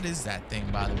about. Right, what is that thing,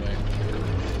 by the way?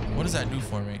 What does that do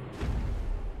for me?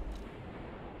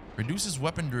 Reduces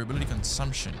weapon durability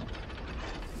consumption.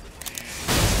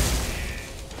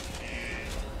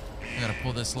 I gotta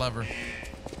pull this lever.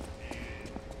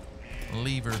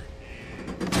 Lever.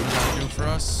 What does that do for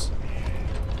us?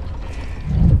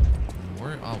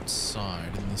 We're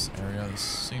outside in this area. This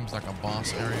seems like a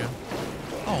boss area.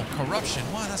 Oh, corruption.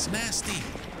 Wow, that's nasty.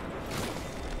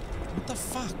 What the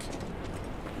fuck?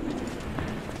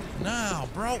 Now,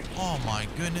 bro. Oh my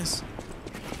goodness.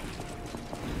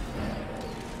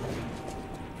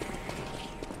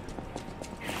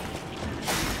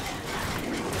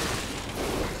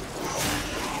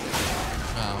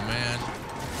 Oh man.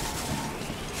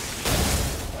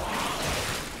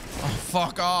 Oh,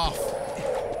 fuck off.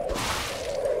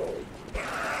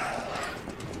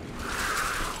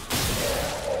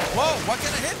 Whoa, why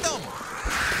can't I hit them?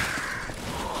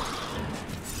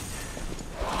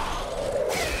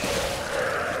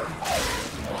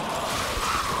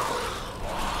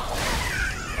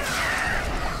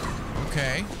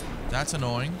 Okay, that's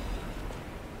annoying.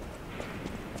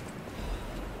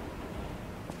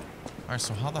 Alright,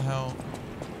 so how the hell?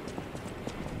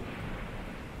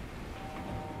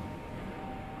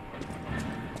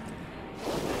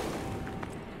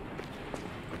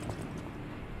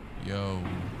 Yo.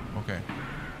 Okay.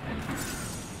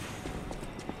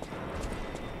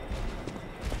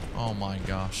 Oh my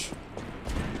gosh.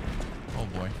 Oh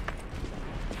boy.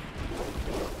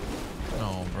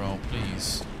 No, bro,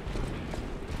 please.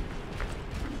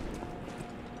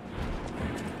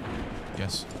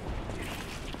 Yes.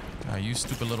 Ah, you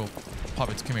stupid little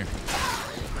puppets, come here.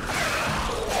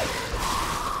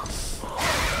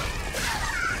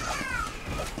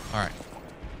 All right.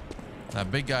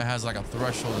 That big guy has like a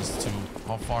threshold as to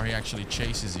how far he actually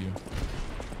chases you.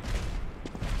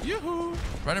 Yoo-hoo!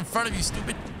 Right in front of you,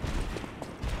 stupid.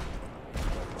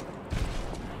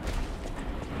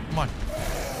 Come on.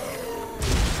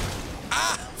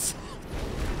 Ah!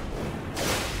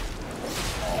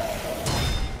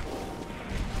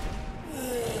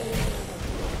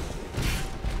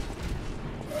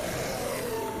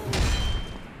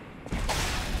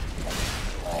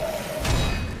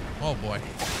 Oh boy.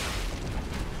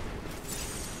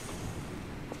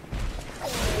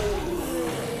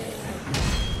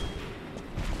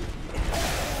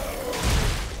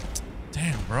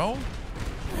 Damn, bro.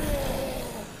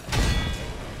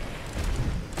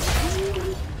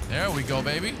 There we go,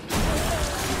 baby.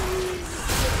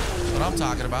 That's what I'm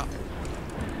talking about.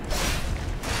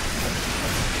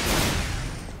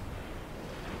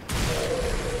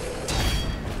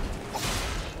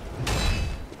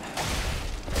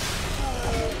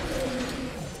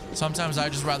 Sometimes I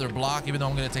just rather block, even though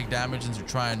I'm going to take damage, and to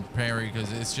try and parry,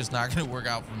 because it's just not going to work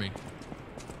out for me.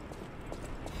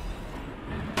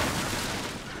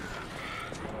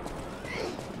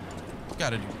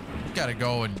 Gotta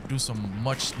go and do some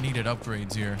much needed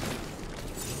upgrades here.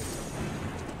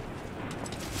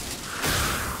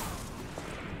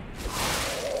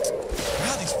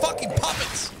 Ah, these fucking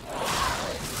puppets!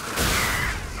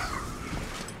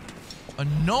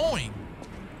 Annoying.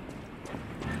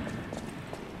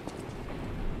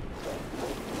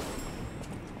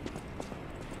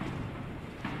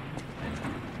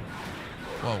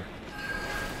 Whoa.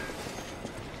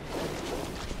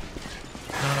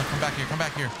 No, come back here, come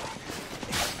back here.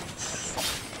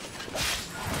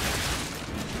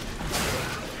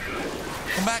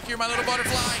 Come back here, my little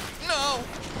butterfly. No.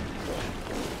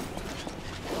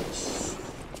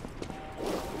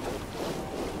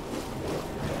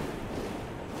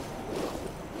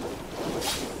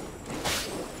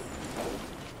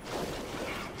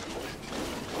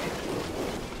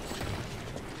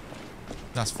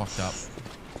 That's fucked up.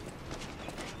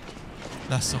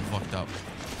 That's so fucked up.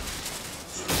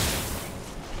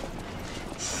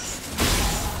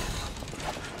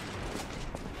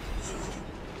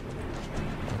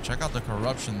 Check out the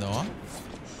corruption though, huh?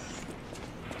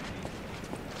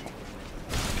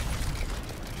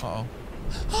 Uh-oh.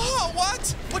 Oh,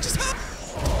 what? What just happened?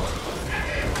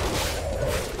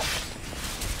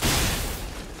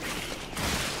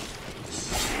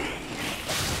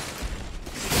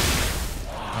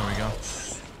 There we go.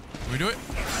 Can we do it?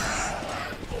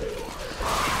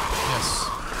 Yes.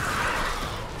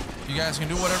 You guys can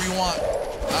do whatever you want.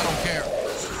 I don't care.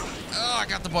 Oh, I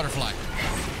got the butterfly.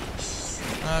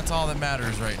 That's all that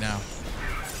matters right now.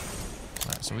 All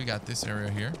right, so we got this area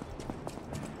here.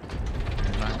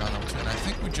 We've not gone up to it. I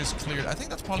think we just cleared. I think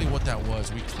that's probably what that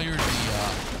was. We cleared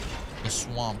the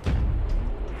swamp.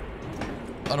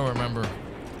 I don't remember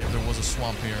if there was a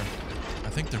swamp here. I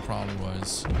think there probably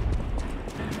was.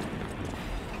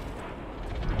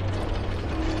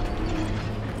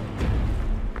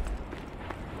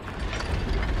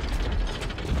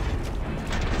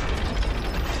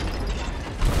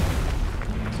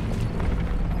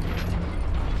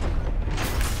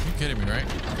 Kidding me, right?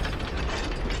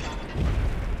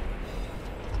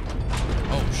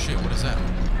 Oh shit, what is that?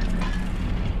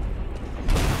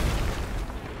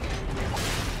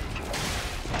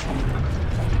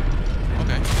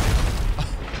 Okay.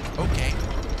 Okay.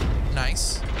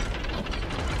 Nice.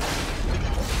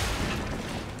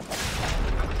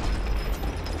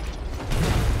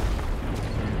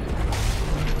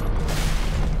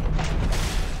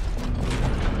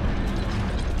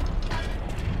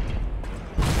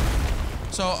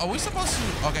 So are we supposed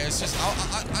to? Okay, it's just I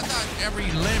thought every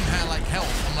limb had like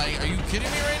health. I'm like, are you kidding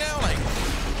me right now? Like,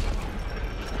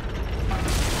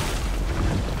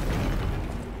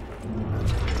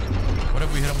 what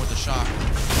if we hit him with the shock?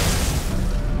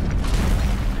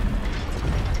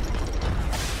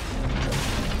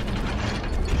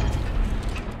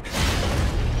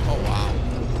 Oh wow!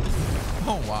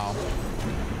 Oh wow!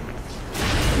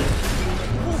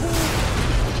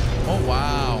 Oh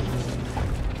wow!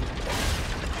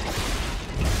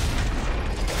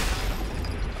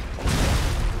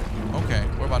 Okay,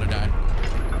 we're about to die.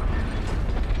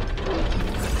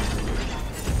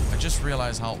 I just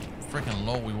realized how freaking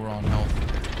low we were on health.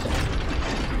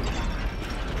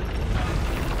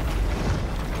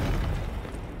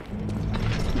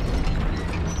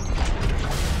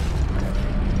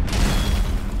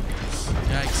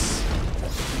 Yikes.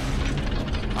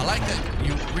 I like that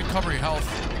you recover your health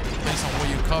based on what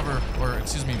you cover, or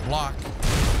excuse me, block.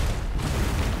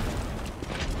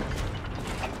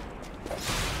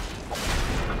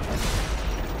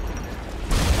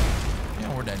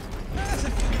 We're dead.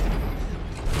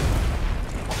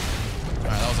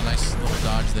 Alright, that was a nice little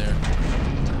dodge there.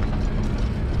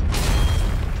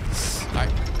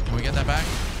 Alright, can we get that back?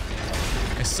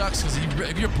 It sucks because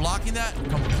if you're blocking that, it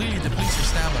completely depletes your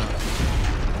stamina.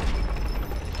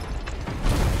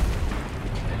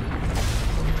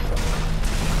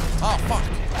 Oh, fuck.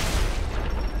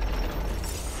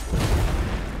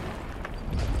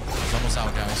 It's almost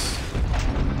out, guys.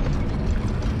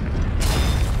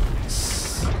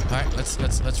 All right,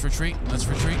 let's retreat. Let's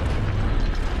retreat.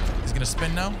 He's gonna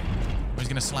spin now, or he's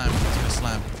gonna slam. He's gonna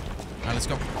slam. All right, let's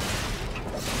go.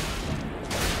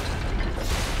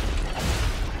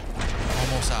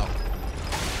 Almost out.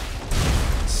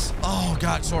 Oh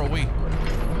God, so are we.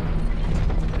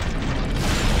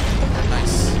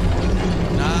 Nice,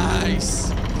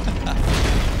 nice,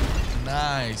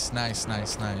 nice, nice,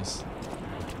 nice, nice,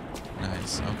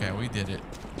 nice. Okay, we did it.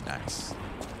 Nice.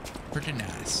 Pretty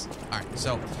nice. All right,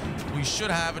 so we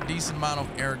should have a decent amount of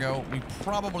ergo. We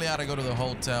probably ought to go to the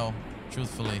hotel,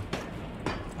 truthfully.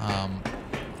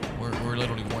 We're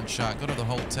literally one shot. Go to the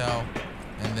hotel,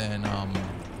 and then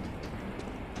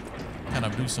kind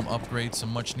of do some upgrades, some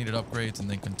much needed upgrades, and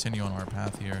then continue on our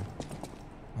path here.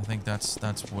 I think that's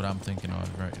what I'm thinking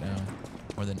of right now,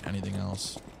 more than anything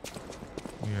else.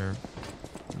 We are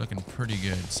looking pretty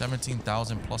good.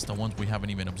 17,000 plus the ones we haven't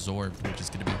even absorbed, which is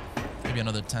going to be maybe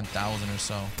another 10,000 or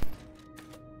so.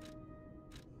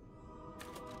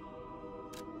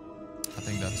 I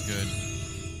think that's good.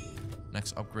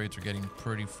 Next upgrades are getting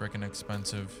pretty freaking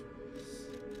expensive.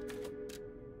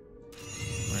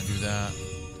 I'm gonna do that.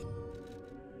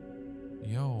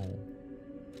 Yo.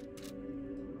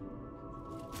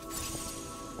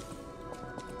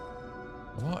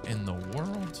 What in the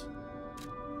world?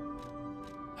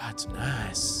 That's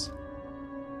nice.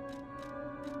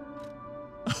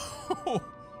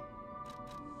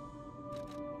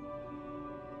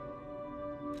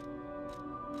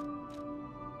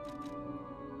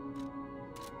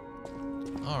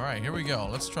 All right, here we go.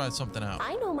 Let's try something out.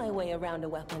 I know my way around a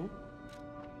weapon.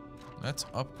 Let's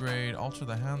upgrade, alter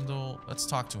the handle. Let's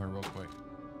talk to her real quick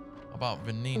about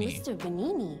Venini. Mr.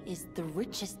 Venini is the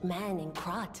richest man in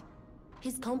Krat.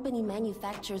 His company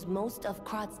manufactures most of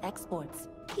Krat's exports.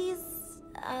 He's,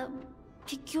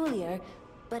 peculiar,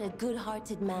 but a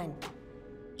good-hearted man.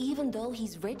 Even though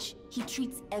he's rich, he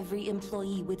treats every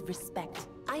employee with respect.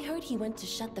 I heard he went to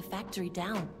shut the factory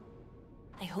down.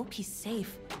 I hope he's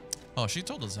safe. Oh, she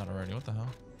told us that already. What the hell?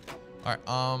 All right,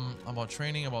 about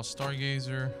training, about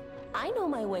Stargazer. I know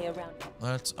my way around.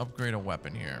 Let's upgrade a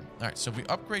weapon here. All right, so if we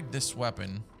upgrade this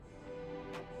weapon,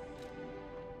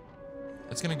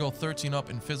 it's gonna go 13 up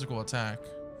in physical attack.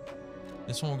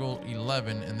 This one will go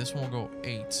 11, and this one will go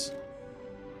 8.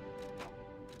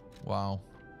 Wow.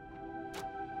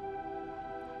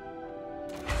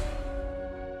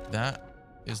 That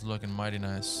is looking mighty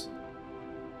nice.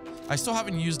 I still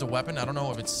haven't used the weapon. I don't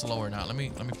know if it's slow or not. Let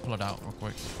me pull it out real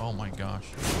quick. Oh my gosh.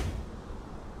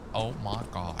 Oh my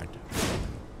god.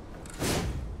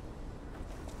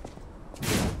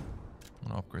 I'm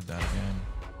gonna upgrade that again.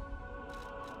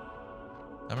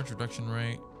 Damage reduction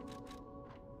rate.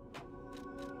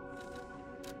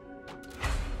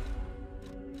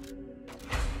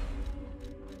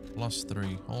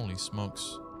 +3. Holy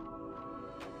smokes.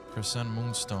 Percent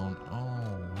Moonstone.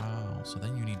 Oh wow. So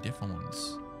then you need different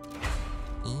ones.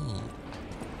 Ooh.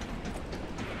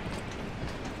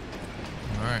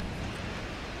 Alright.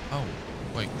 Oh,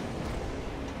 wait.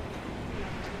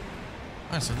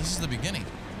 Alright, so this is the beginning.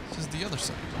 This is the other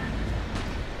side.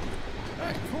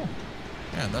 Alright, cool.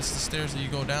 Yeah, that's the stairs that you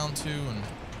go down to, and...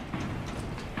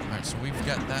 Alright, so we've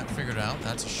got that figured out.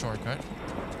 That's a shortcut.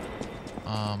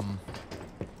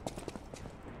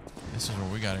 This is where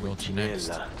we gotta go to next.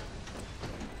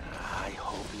 I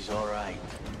hope he's alright.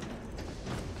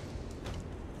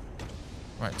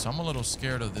 Right, so I'm a little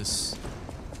scared of this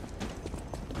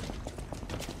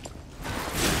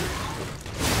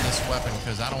weapon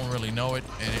because I don't really know it,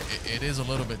 and it is a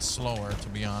little bit slower, to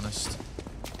be honest.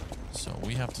 So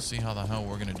we have to see how the hell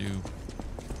we're gonna do.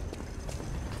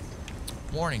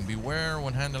 Warning, beware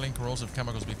when handling corrosive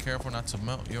chemicals. Be careful not to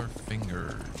melt your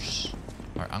fingers.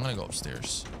 All right, I'm gonna go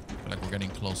upstairs. I feel like we're getting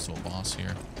close to a boss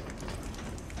here.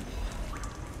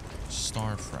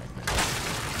 Star fragment.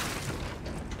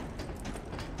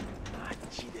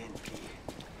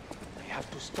 I have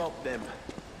to stop them.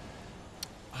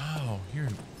 Oh, here.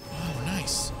 Oh,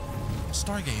 nice.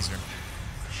 Stargazer.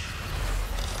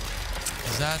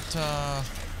 Is that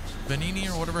Venini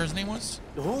or whatever his name was?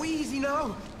 Oh, easy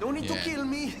now. Don't need to Yeah. kill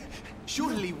me.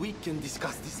 Surely we can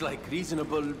discuss this like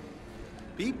reasonable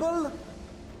people?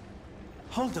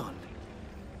 Hold on.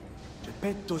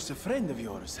 Geppetto's a friend of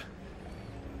yours.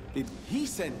 Did he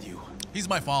send you? He's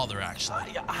my father,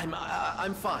 actually.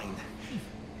 I'm fine.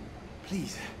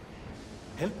 Please,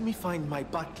 help me find my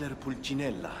butler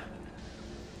Pulcinella.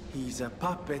 He's a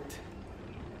puppet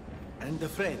and a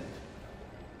friend.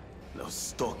 Those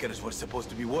stalkers were supposed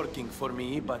to be working for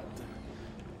me, but...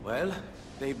 well,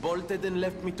 they bolted and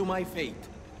left me to my fate.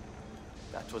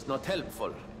 That was not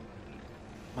helpful.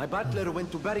 My butler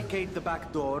went to barricade the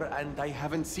back door, and I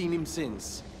haven't seen him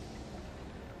since.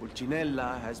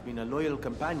 Pulcinella has been a loyal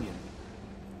companion.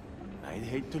 I'd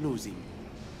hate to lose him.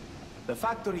 The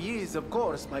factory is, of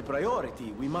course, my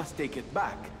priority. We must take it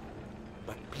back.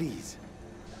 But please,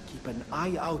 keep an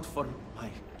eye out for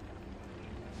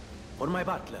my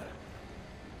butler.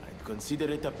 I'd consider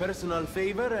it a personal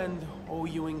favor and owe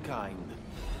you in kind.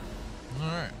 All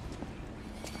right.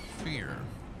 Fear.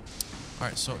 All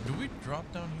right, so do we drop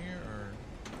down here, or...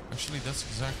 Actually, that's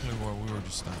exactly where we were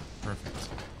just at. Perfect.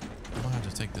 I'm gonna have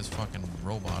to take this fucking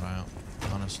robot out,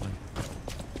 honestly.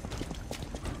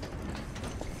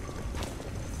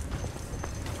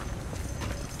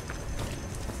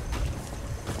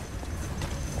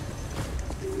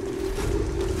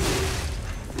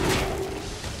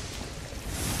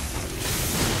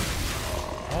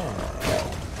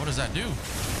 does that do?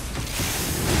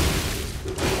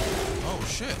 Oh,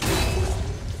 shit.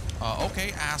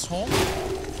 Okay, asshole.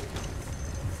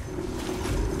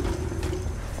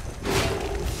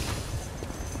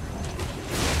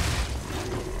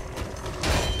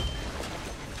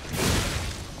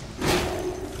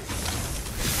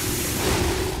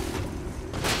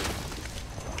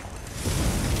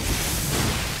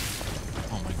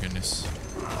 Oh my goodness.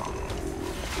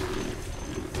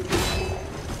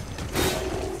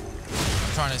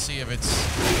 I'm trying to see if it's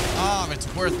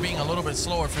worth being a little bit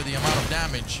slower for the amount of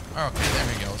damage. Okay, there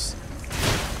he goes.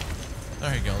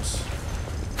 There he goes.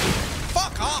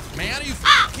 Fuck off, man. Are you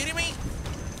kidding me?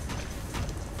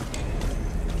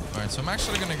 Alright, so I'm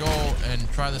actually gonna go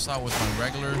and try this out with my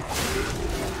regular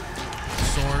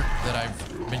sword that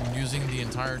I've been using the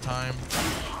entire time.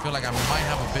 I feel like I might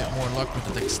have a bit more luck with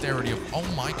the dexterity of... Oh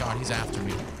my god, he's after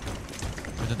me.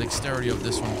 With the dexterity of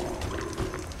this one.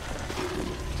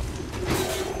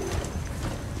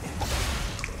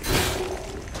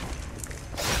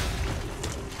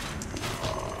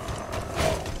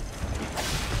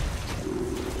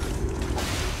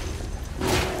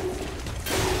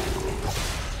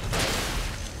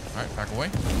 Alright, back away.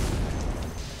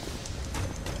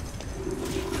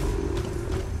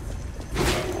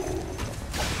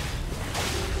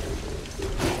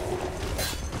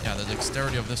 Yeah, the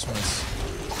dexterity of this one is...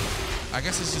 I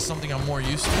guess it's just something I'm more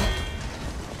used to.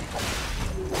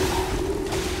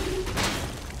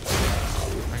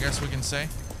 I guess we can say.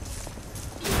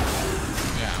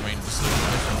 Yeah, I mean, just look at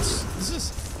the difference. This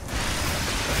is...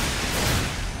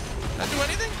 Did that do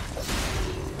anything?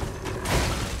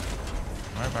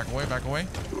 Alright, back away, back away.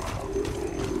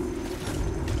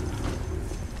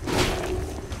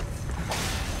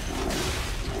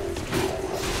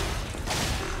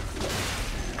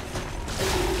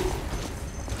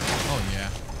 Oh yeah.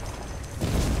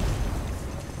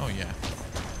 Oh yeah.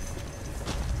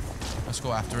 Let's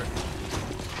go after it.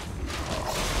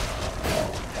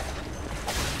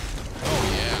 Oh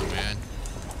yeah, man.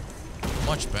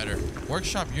 Much better.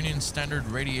 Workshop Union Standard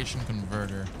Radiation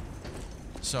Converter.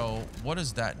 So, what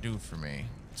does that do for me?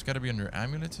 It's got to be under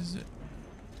amulets, is it?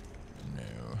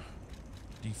 No.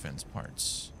 Defense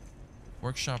parts.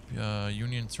 Workshop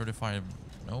Union Certified.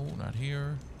 No, not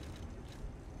here.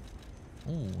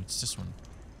 Oh, it's this one.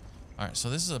 Alright, so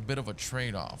this is a bit of a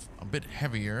trade-off. A bit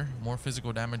heavier. More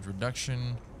physical damage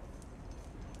reduction.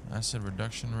 Acid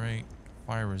reduction rate.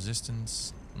 Fire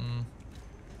resistance.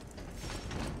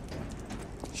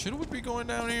 Should we be going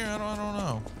down here? I don't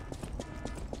know.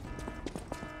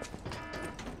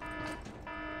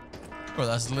 Bro,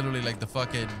 that's literally like the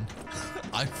fucking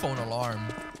iPhone alarm.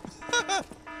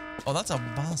 Oh, that's a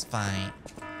boss fight.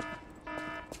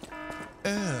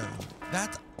 Oh,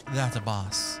 that's a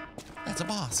boss. That's a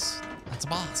boss. That's a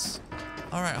boss.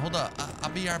 All right, hold up.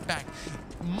 I'll be right back.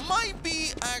 Might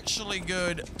be actually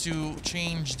good to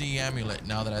change the amulet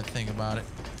now that I think about it.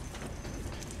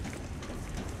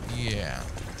 Yeah.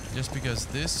 Just because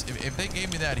this, if they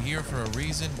gave me that here for a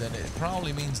reason, then it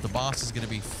probably means the boss is going to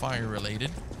be fire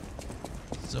related.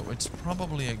 So it's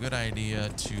probably a good idea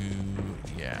to,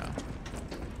 yeah.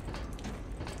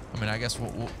 I mean, I guess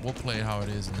we'll play it how it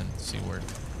is and then see where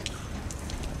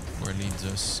it leads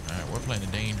us. All right, we're playing a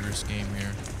dangerous game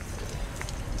here.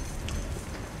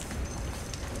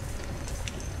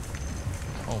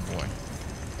 Oh boy.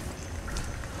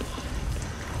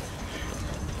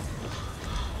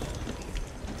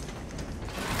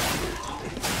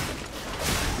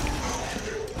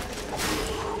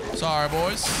 Sorry,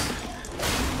 boys.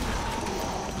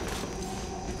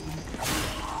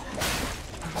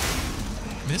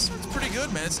 This one's pretty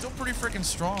good, man. It's still pretty freaking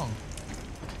strong.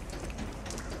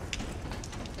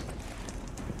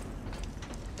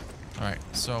 Alright,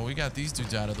 so we got these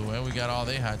dudes out of the way. We got all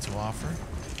they had to offer.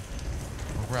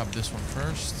 We'll grab this one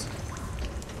first.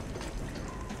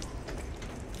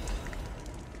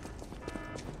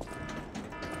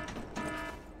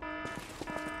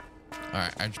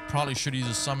 Alright, I probably should use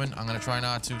a summon. I'm going to try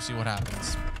not to. See what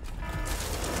happens.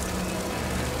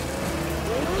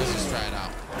 Let's just try it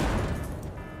out.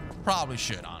 Probably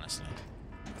should, honestly.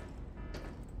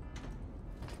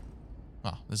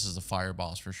 Oh, this is the fire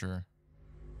boss for sure.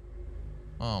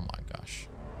 Oh my gosh.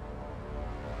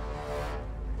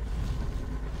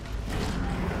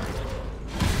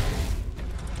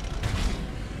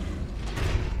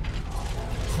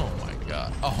 Oh my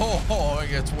god. Oh, it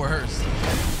gets worse.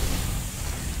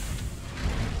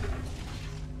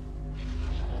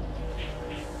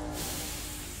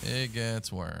 It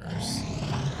gets worse.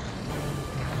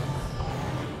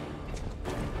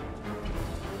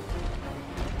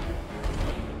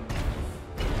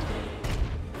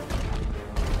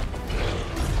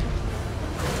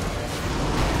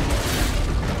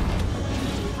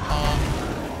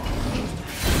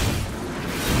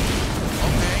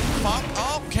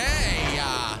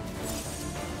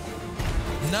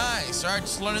 Nice. All right,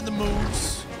 just learning the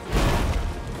moves.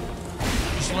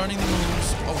 Just learning the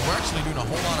moves. Oh, we're actually doing a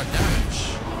whole lot of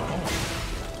damage.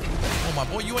 Oh my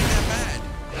boy, you ain't that bad.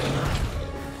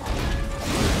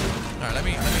 All right,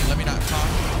 let me not talk.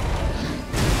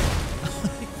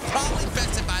 Probably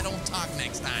best if I don't talk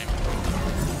next time.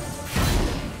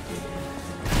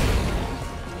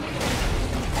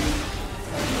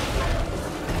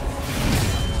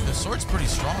 The sword's pretty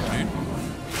strong, dude.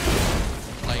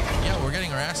 Like, yeah, we're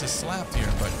getting our asses slapped here,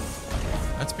 but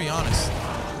let's be honest.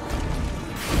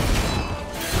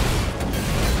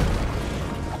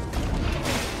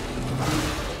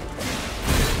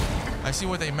 I see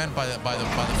what they meant by the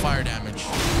fire damage.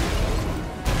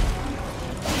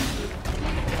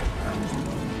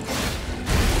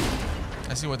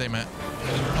 I see what they meant.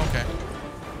 Okay.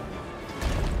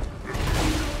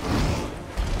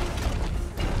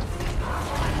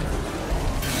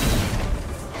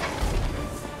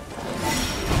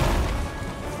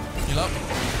 Heal up.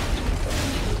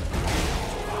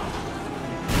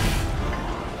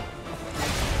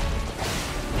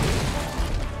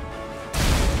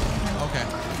 Okay.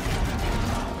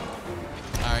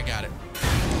 I got it.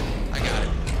 I got it.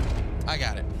 I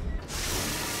got it.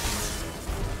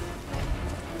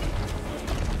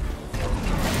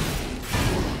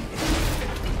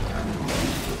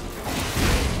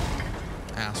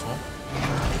 Asshole.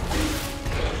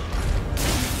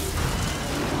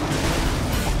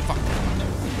 Fuck.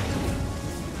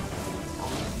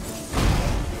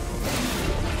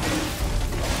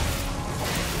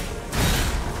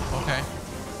 Okay.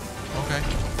 Okay.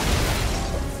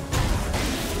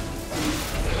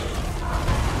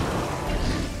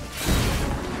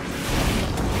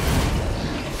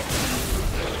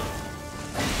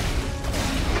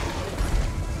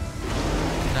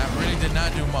 That really did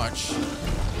not do much.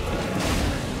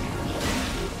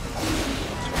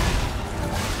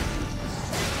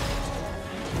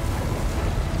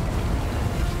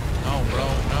 No, bro,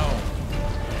 no.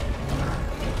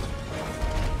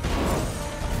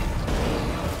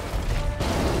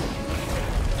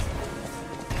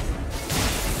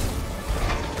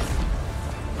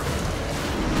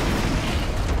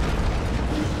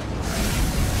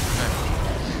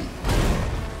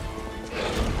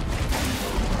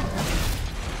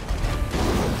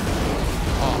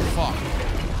 Oh, fuck.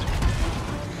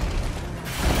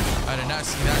 I did not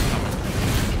see that coming.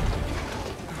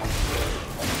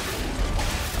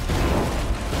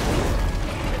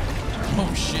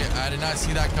 Oh shit, I did not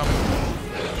see that coming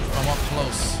from up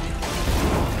close.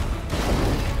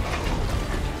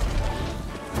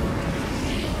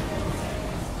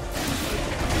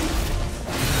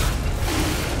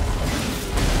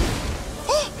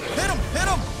 Hit him! Hit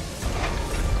him!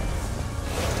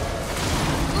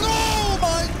 Oh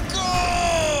my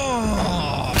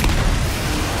god!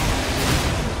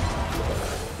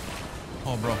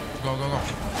 Oh bro, go, go, go.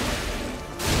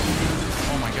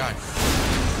 Oh my god.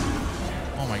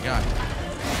 Oh my god.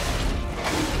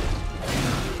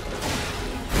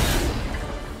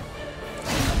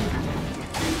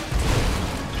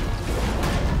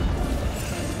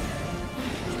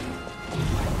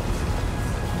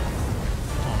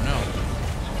 Oh no.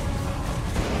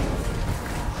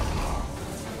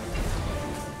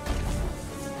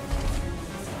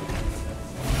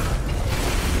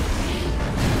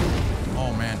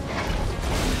 Oh man.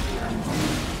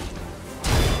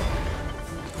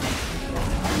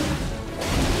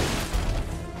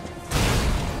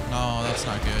 No, that's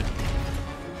not good.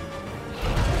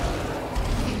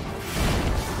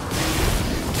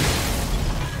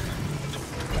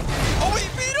 Oh, we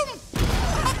beat him!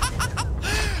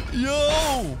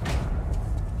 Yo!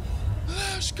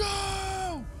 Let's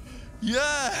go!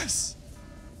 Yes!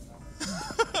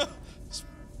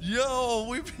 Yo,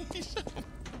 we beat him!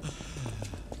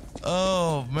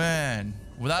 Oh, man.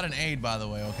 Without an aid, by the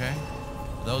way, okay?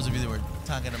 For those of you that were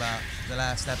talking about the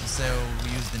last episode,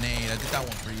 we used an aid. I did that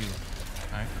one for you.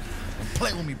 Alright? Don't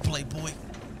play with me, playboy.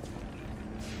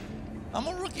 I'm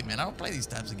a rookie, man. I don't play these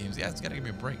types of games. Yeah, it's gotta give me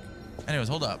a break. Anyways,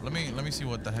 hold up. Let me see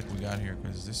what the heck we got here,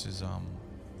 because this is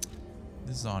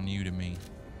on you to me.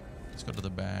 Let's go to the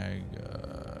bag.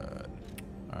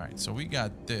 Alright, so we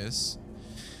got this.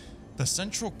 The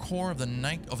central core of the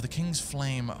Knight of the King's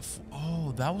Flame.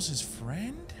 Oh, that was his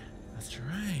friend? That's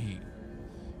right.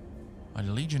 A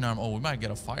Legion arm. Oh, we might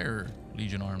get a fire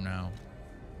Legion arm now.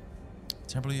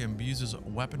 Temporarily imbues a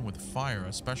weapon with fire.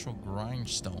 A special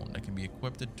grindstone that can be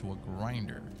equipped to a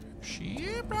grinder.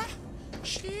 Shibra.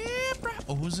 Shibra.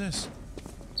 Oh, who's this?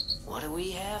 What do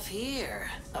we have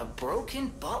here? A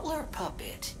broken butler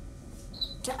puppet.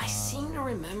 I seem to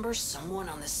remember someone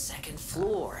on the second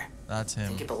floor. That's him.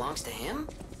 Think it belongs to him?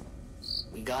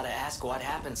 We gotta ask what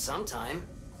happened sometime.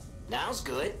 Now's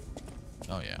good.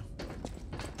 Oh yeah.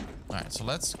 All right, so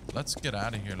let's get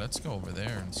out of here. Let's go over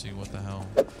there and see what the hell.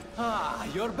 Ah,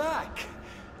 you're back.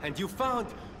 And you found...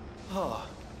 Oh,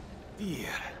 dear.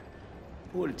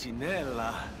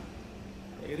 Pulcinella.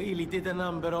 They really did a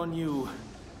number on you.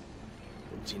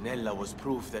 Pulcinella was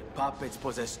proof that puppets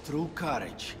possess true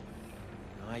courage.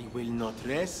 I will not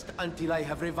rest until I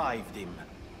have revived him.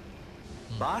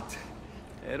 But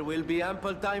there will be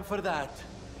ample time for that.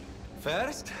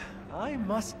 First, I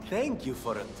must thank you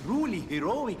for a truly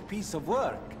heroic piece of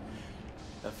work.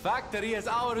 The factory is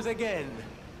ours again.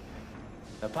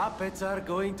 The puppets are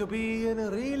going to be in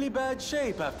really bad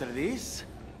shape after this.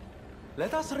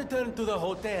 Let us return to the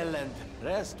hotel and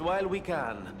rest while we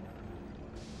can.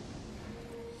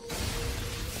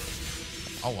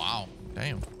 Oh wow,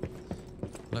 damn.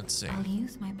 Let's see. I'll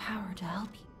use my power to help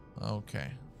you.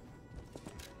 Okay.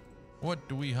 What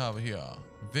do we have here?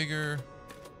 Vigor,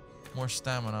 more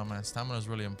stamina. Man, stamina is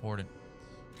really important.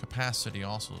 Capacity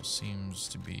also seems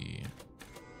to be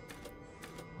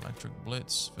electric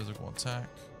blitz, physical attack,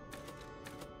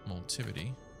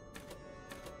 motivity.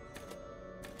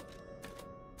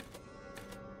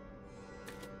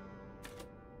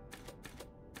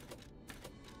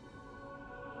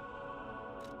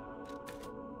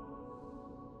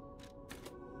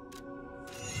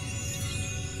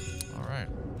 All right,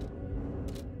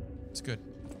 it's good.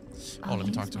 Oh, let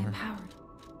me talk to her. Power.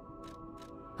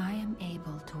 I am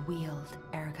able to wield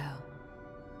ergo.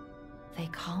 They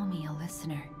call me a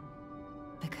listener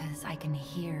because I can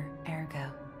hear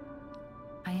ergo.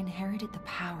 I inherited the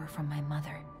power from my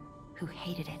mother, who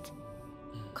hated it,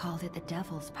 called it the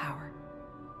devil's power.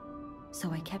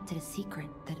 So I kept it a secret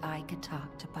that I could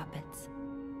talk to puppets.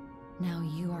 Now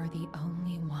you are the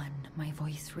only one my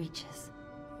voice reaches.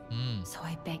 So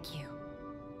I beg you,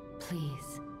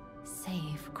 please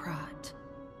save Krot.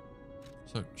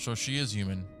 So she is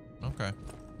human. Okay.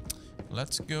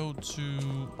 Let's go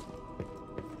to...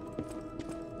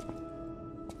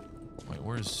 Wait,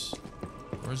 where's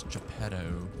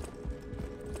Geppetto?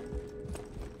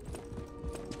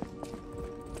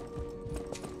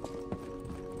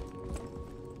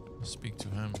 Speak to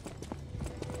him.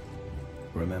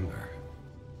 Remember,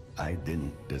 I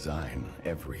didn't design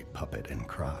every puppet in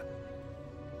Krot.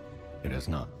 It is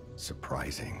not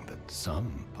surprising that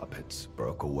some puppets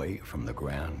broke away from the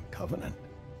Grand Covenant.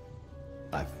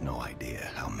 I've no idea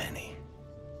how many.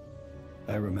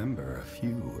 I remember a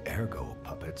few ergo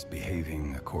puppets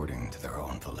behaving according to their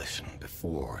own volition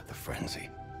before the frenzy.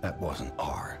 That wasn't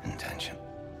our intention.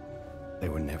 They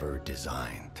were never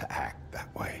designed to act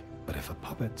that way. But if a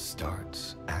puppet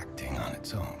starts acting on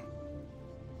its own,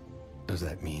 does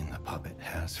that mean the puppet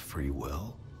has free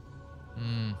will?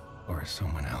 Or is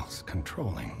someone else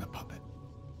controlling the puppet?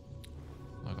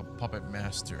 Like a puppet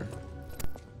master.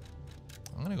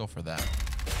 I'm gonna go for that.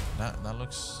 That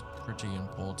looks pretty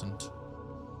important.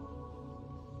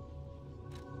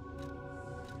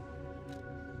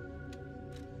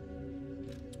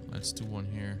 Let's do one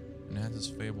here. Enhances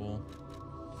Fable.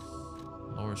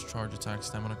 Lowers charge attack,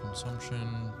 stamina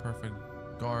consumption, perfect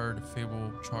guard,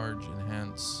 Fable, charge,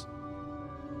 enhance.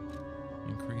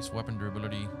 Increase weapon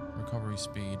durability, recovery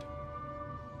speed.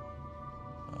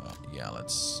 Yeah,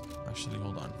 let's actually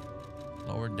hold on.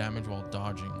 Lower damage while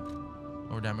dodging.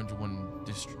 Lower damage when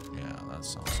yeah, that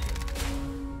sounds good.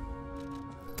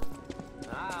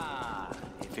 Ah,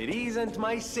 if it isn't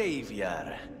my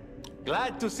savior.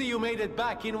 Glad to see you made it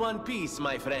back in one piece,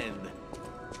 my friend.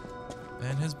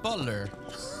 And his butler.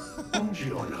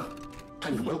 Buongiorno,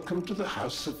 and welcome to the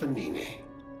House of Venini.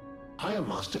 I am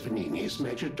Master Venini's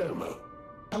Major Domo,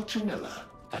 Pulcinella,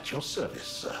 at your service,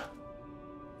 sir.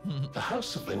 The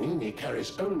House of Venini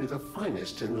carries only the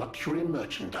finest in luxury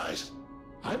merchandise.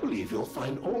 I believe you'll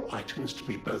find all items to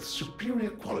be both superior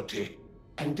quality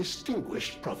and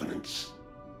distinguished provenance.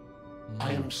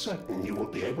 I am certain you will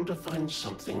be able to find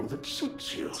something that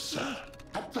suits you, sir.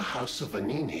 At the House of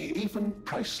Venini, even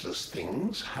priceless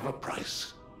things have a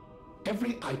price.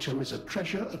 Every item is a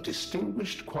treasure of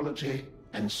distinguished quality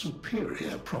and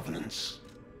superior provenance.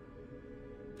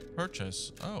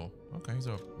 Purchase. Oh, okay. He's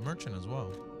a merchant as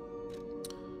well.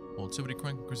 Motivity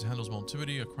crank increases handles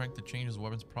motivity. A crank that changes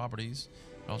weapons properties.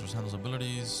 It alters handles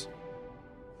abilities.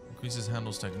 Increases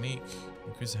handles technique.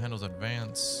 Increases handles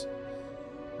advance.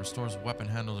 Restores weapon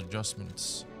handles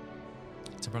adjustments.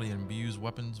 Temporarily imbues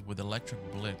weapons with electric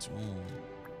blitz. Ooh.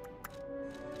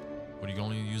 But you can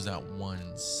only use that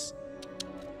once.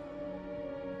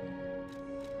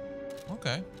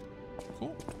 Okay.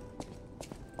 Cool.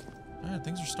 Alright,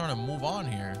 things are starting to move on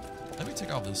here. Let me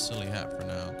take off this silly hat for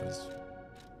now, because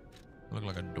I look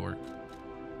like a dork.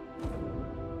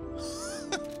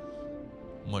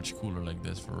 much cooler like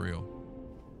this, for real.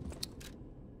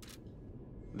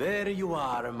 There you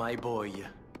are, my boy.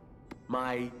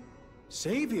 My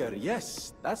savior,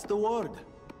 yes, that's the word.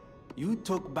 You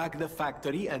took back the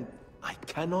factory, and I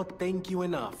cannot thank you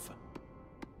enough.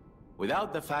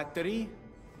 Without the factory,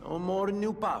 no more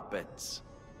new puppets.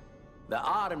 The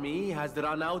army has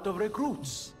run out of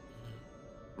recruits.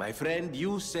 My friend,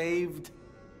 you saved,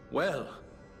 well,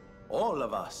 all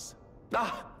of us.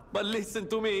 But listen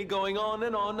to me going on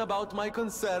and on about my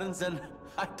concerns, and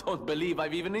I don't believe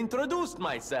I've even introduced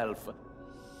myself.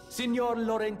 Signor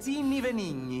Lorenzini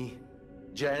Venigni,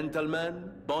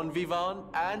 gentleman, bon vivant,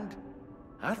 and,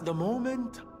 at the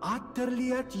moment,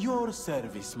 utterly at your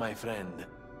service, my friend.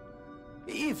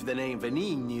 If the name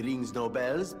Venigni rings no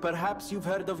bells, perhaps you've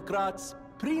heard of Krat's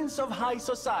Prince of High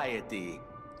Society.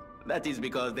 That is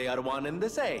because they are one and the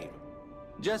same.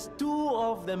 Just two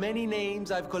of the many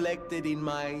names I've collected in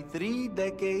my 3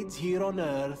 decades here on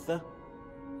Earth.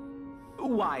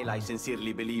 While I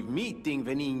sincerely believe meeting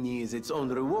Venigni is its own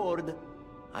reward,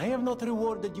 I have not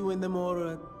rewarded you in the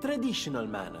more traditional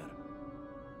manner.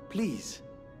 Please,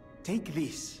 take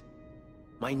this.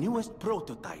 My newest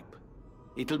prototype.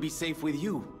 It'll be safe with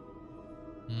you.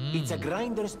 It's a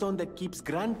grinder stone that keeps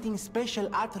granting special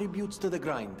attributes to the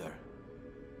grinder.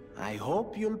 I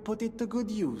hope you'll put it to good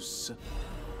use.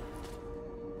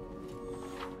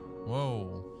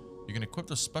 Whoa. You can equip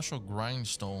the special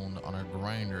grindstone on a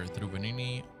grinder through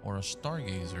Venigni or a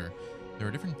stargazer. There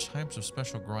are different types of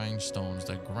special grindstones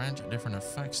that grant different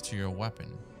effects to your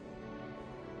weapon.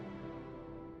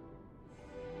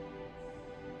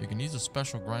 You can use a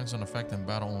special grindstone effect in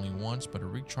battle only once, but it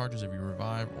recharges if you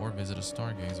revive or visit a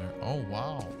stargazer. Oh,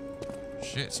 wow.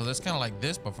 Shit, so that's kind of like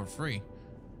this, but for free.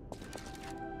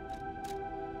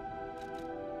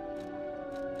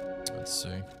 Let's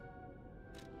see.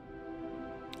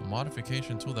 A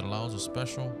modification tool that allows a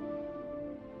special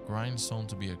grindstone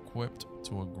to be equipped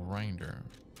to a grinder.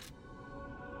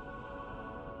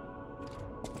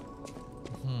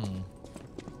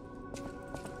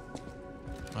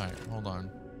 Alright, hold on.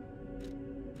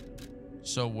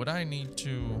 So would I need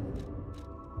to...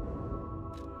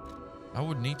 I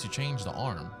would need to change the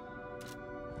arm.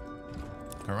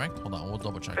 Correct? Hold on, we'll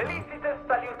double check that. Felicitous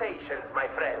salutations, my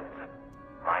friends.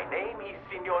 My name is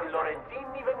Signor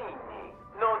Lorenzini Venigni.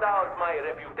 No doubt my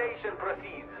reputation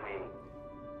precedes me.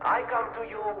 I come to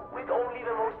you with only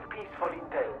the most peaceful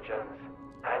intentions,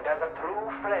 and as a true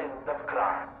friend of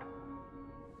Krat.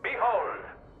 Behold,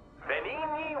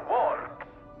 Venigni Works,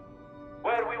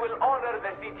 where we will honor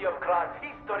the city of Krat's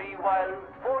history while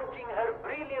forging her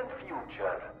brilliant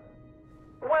future.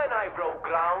 When I broke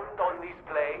ground on this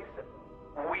place,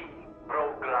 we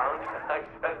broke ground. I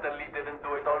certainly didn't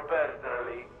do it all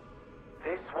personally.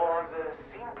 This was a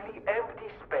simply empty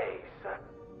space,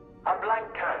 a blank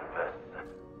canvas.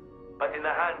 But in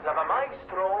the hands of a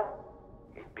maestro,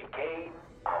 it became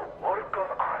a work of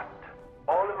art.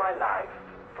 All my life,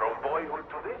 from boyhood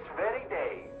to this very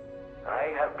day,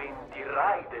 I have been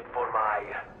derided for my,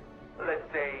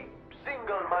 let's say,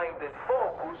 single-minded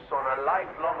focus on a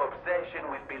lifelong obsession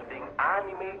with building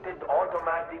animated,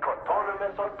 automatic,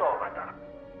 autonomous automata.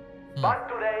 But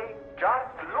today,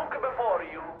 just look before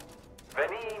you.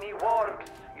 Venigni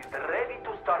Works is ready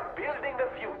to start building the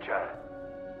future.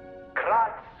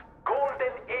 Krat's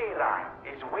golden era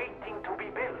is waiting to be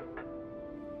built.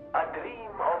 A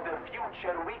dream of the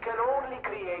future we can only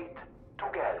create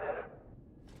together.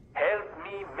 Help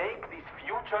me make this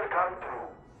future come true.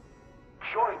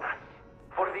 Join us,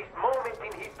 for this moment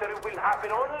in history will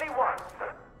happen only once.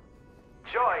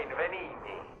 Join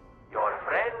Venigni, your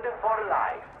friend for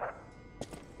life.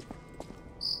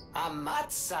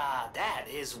 Amatsa, that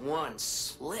is one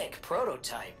slick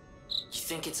prototype. You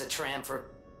think it's a tram for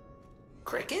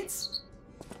crickets?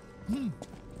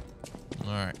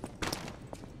 Alright.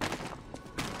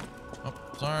 Oh,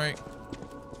 sorry.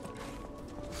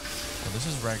 So this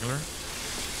is regular.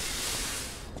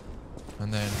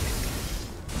 And then...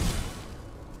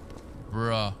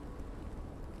 Bruh.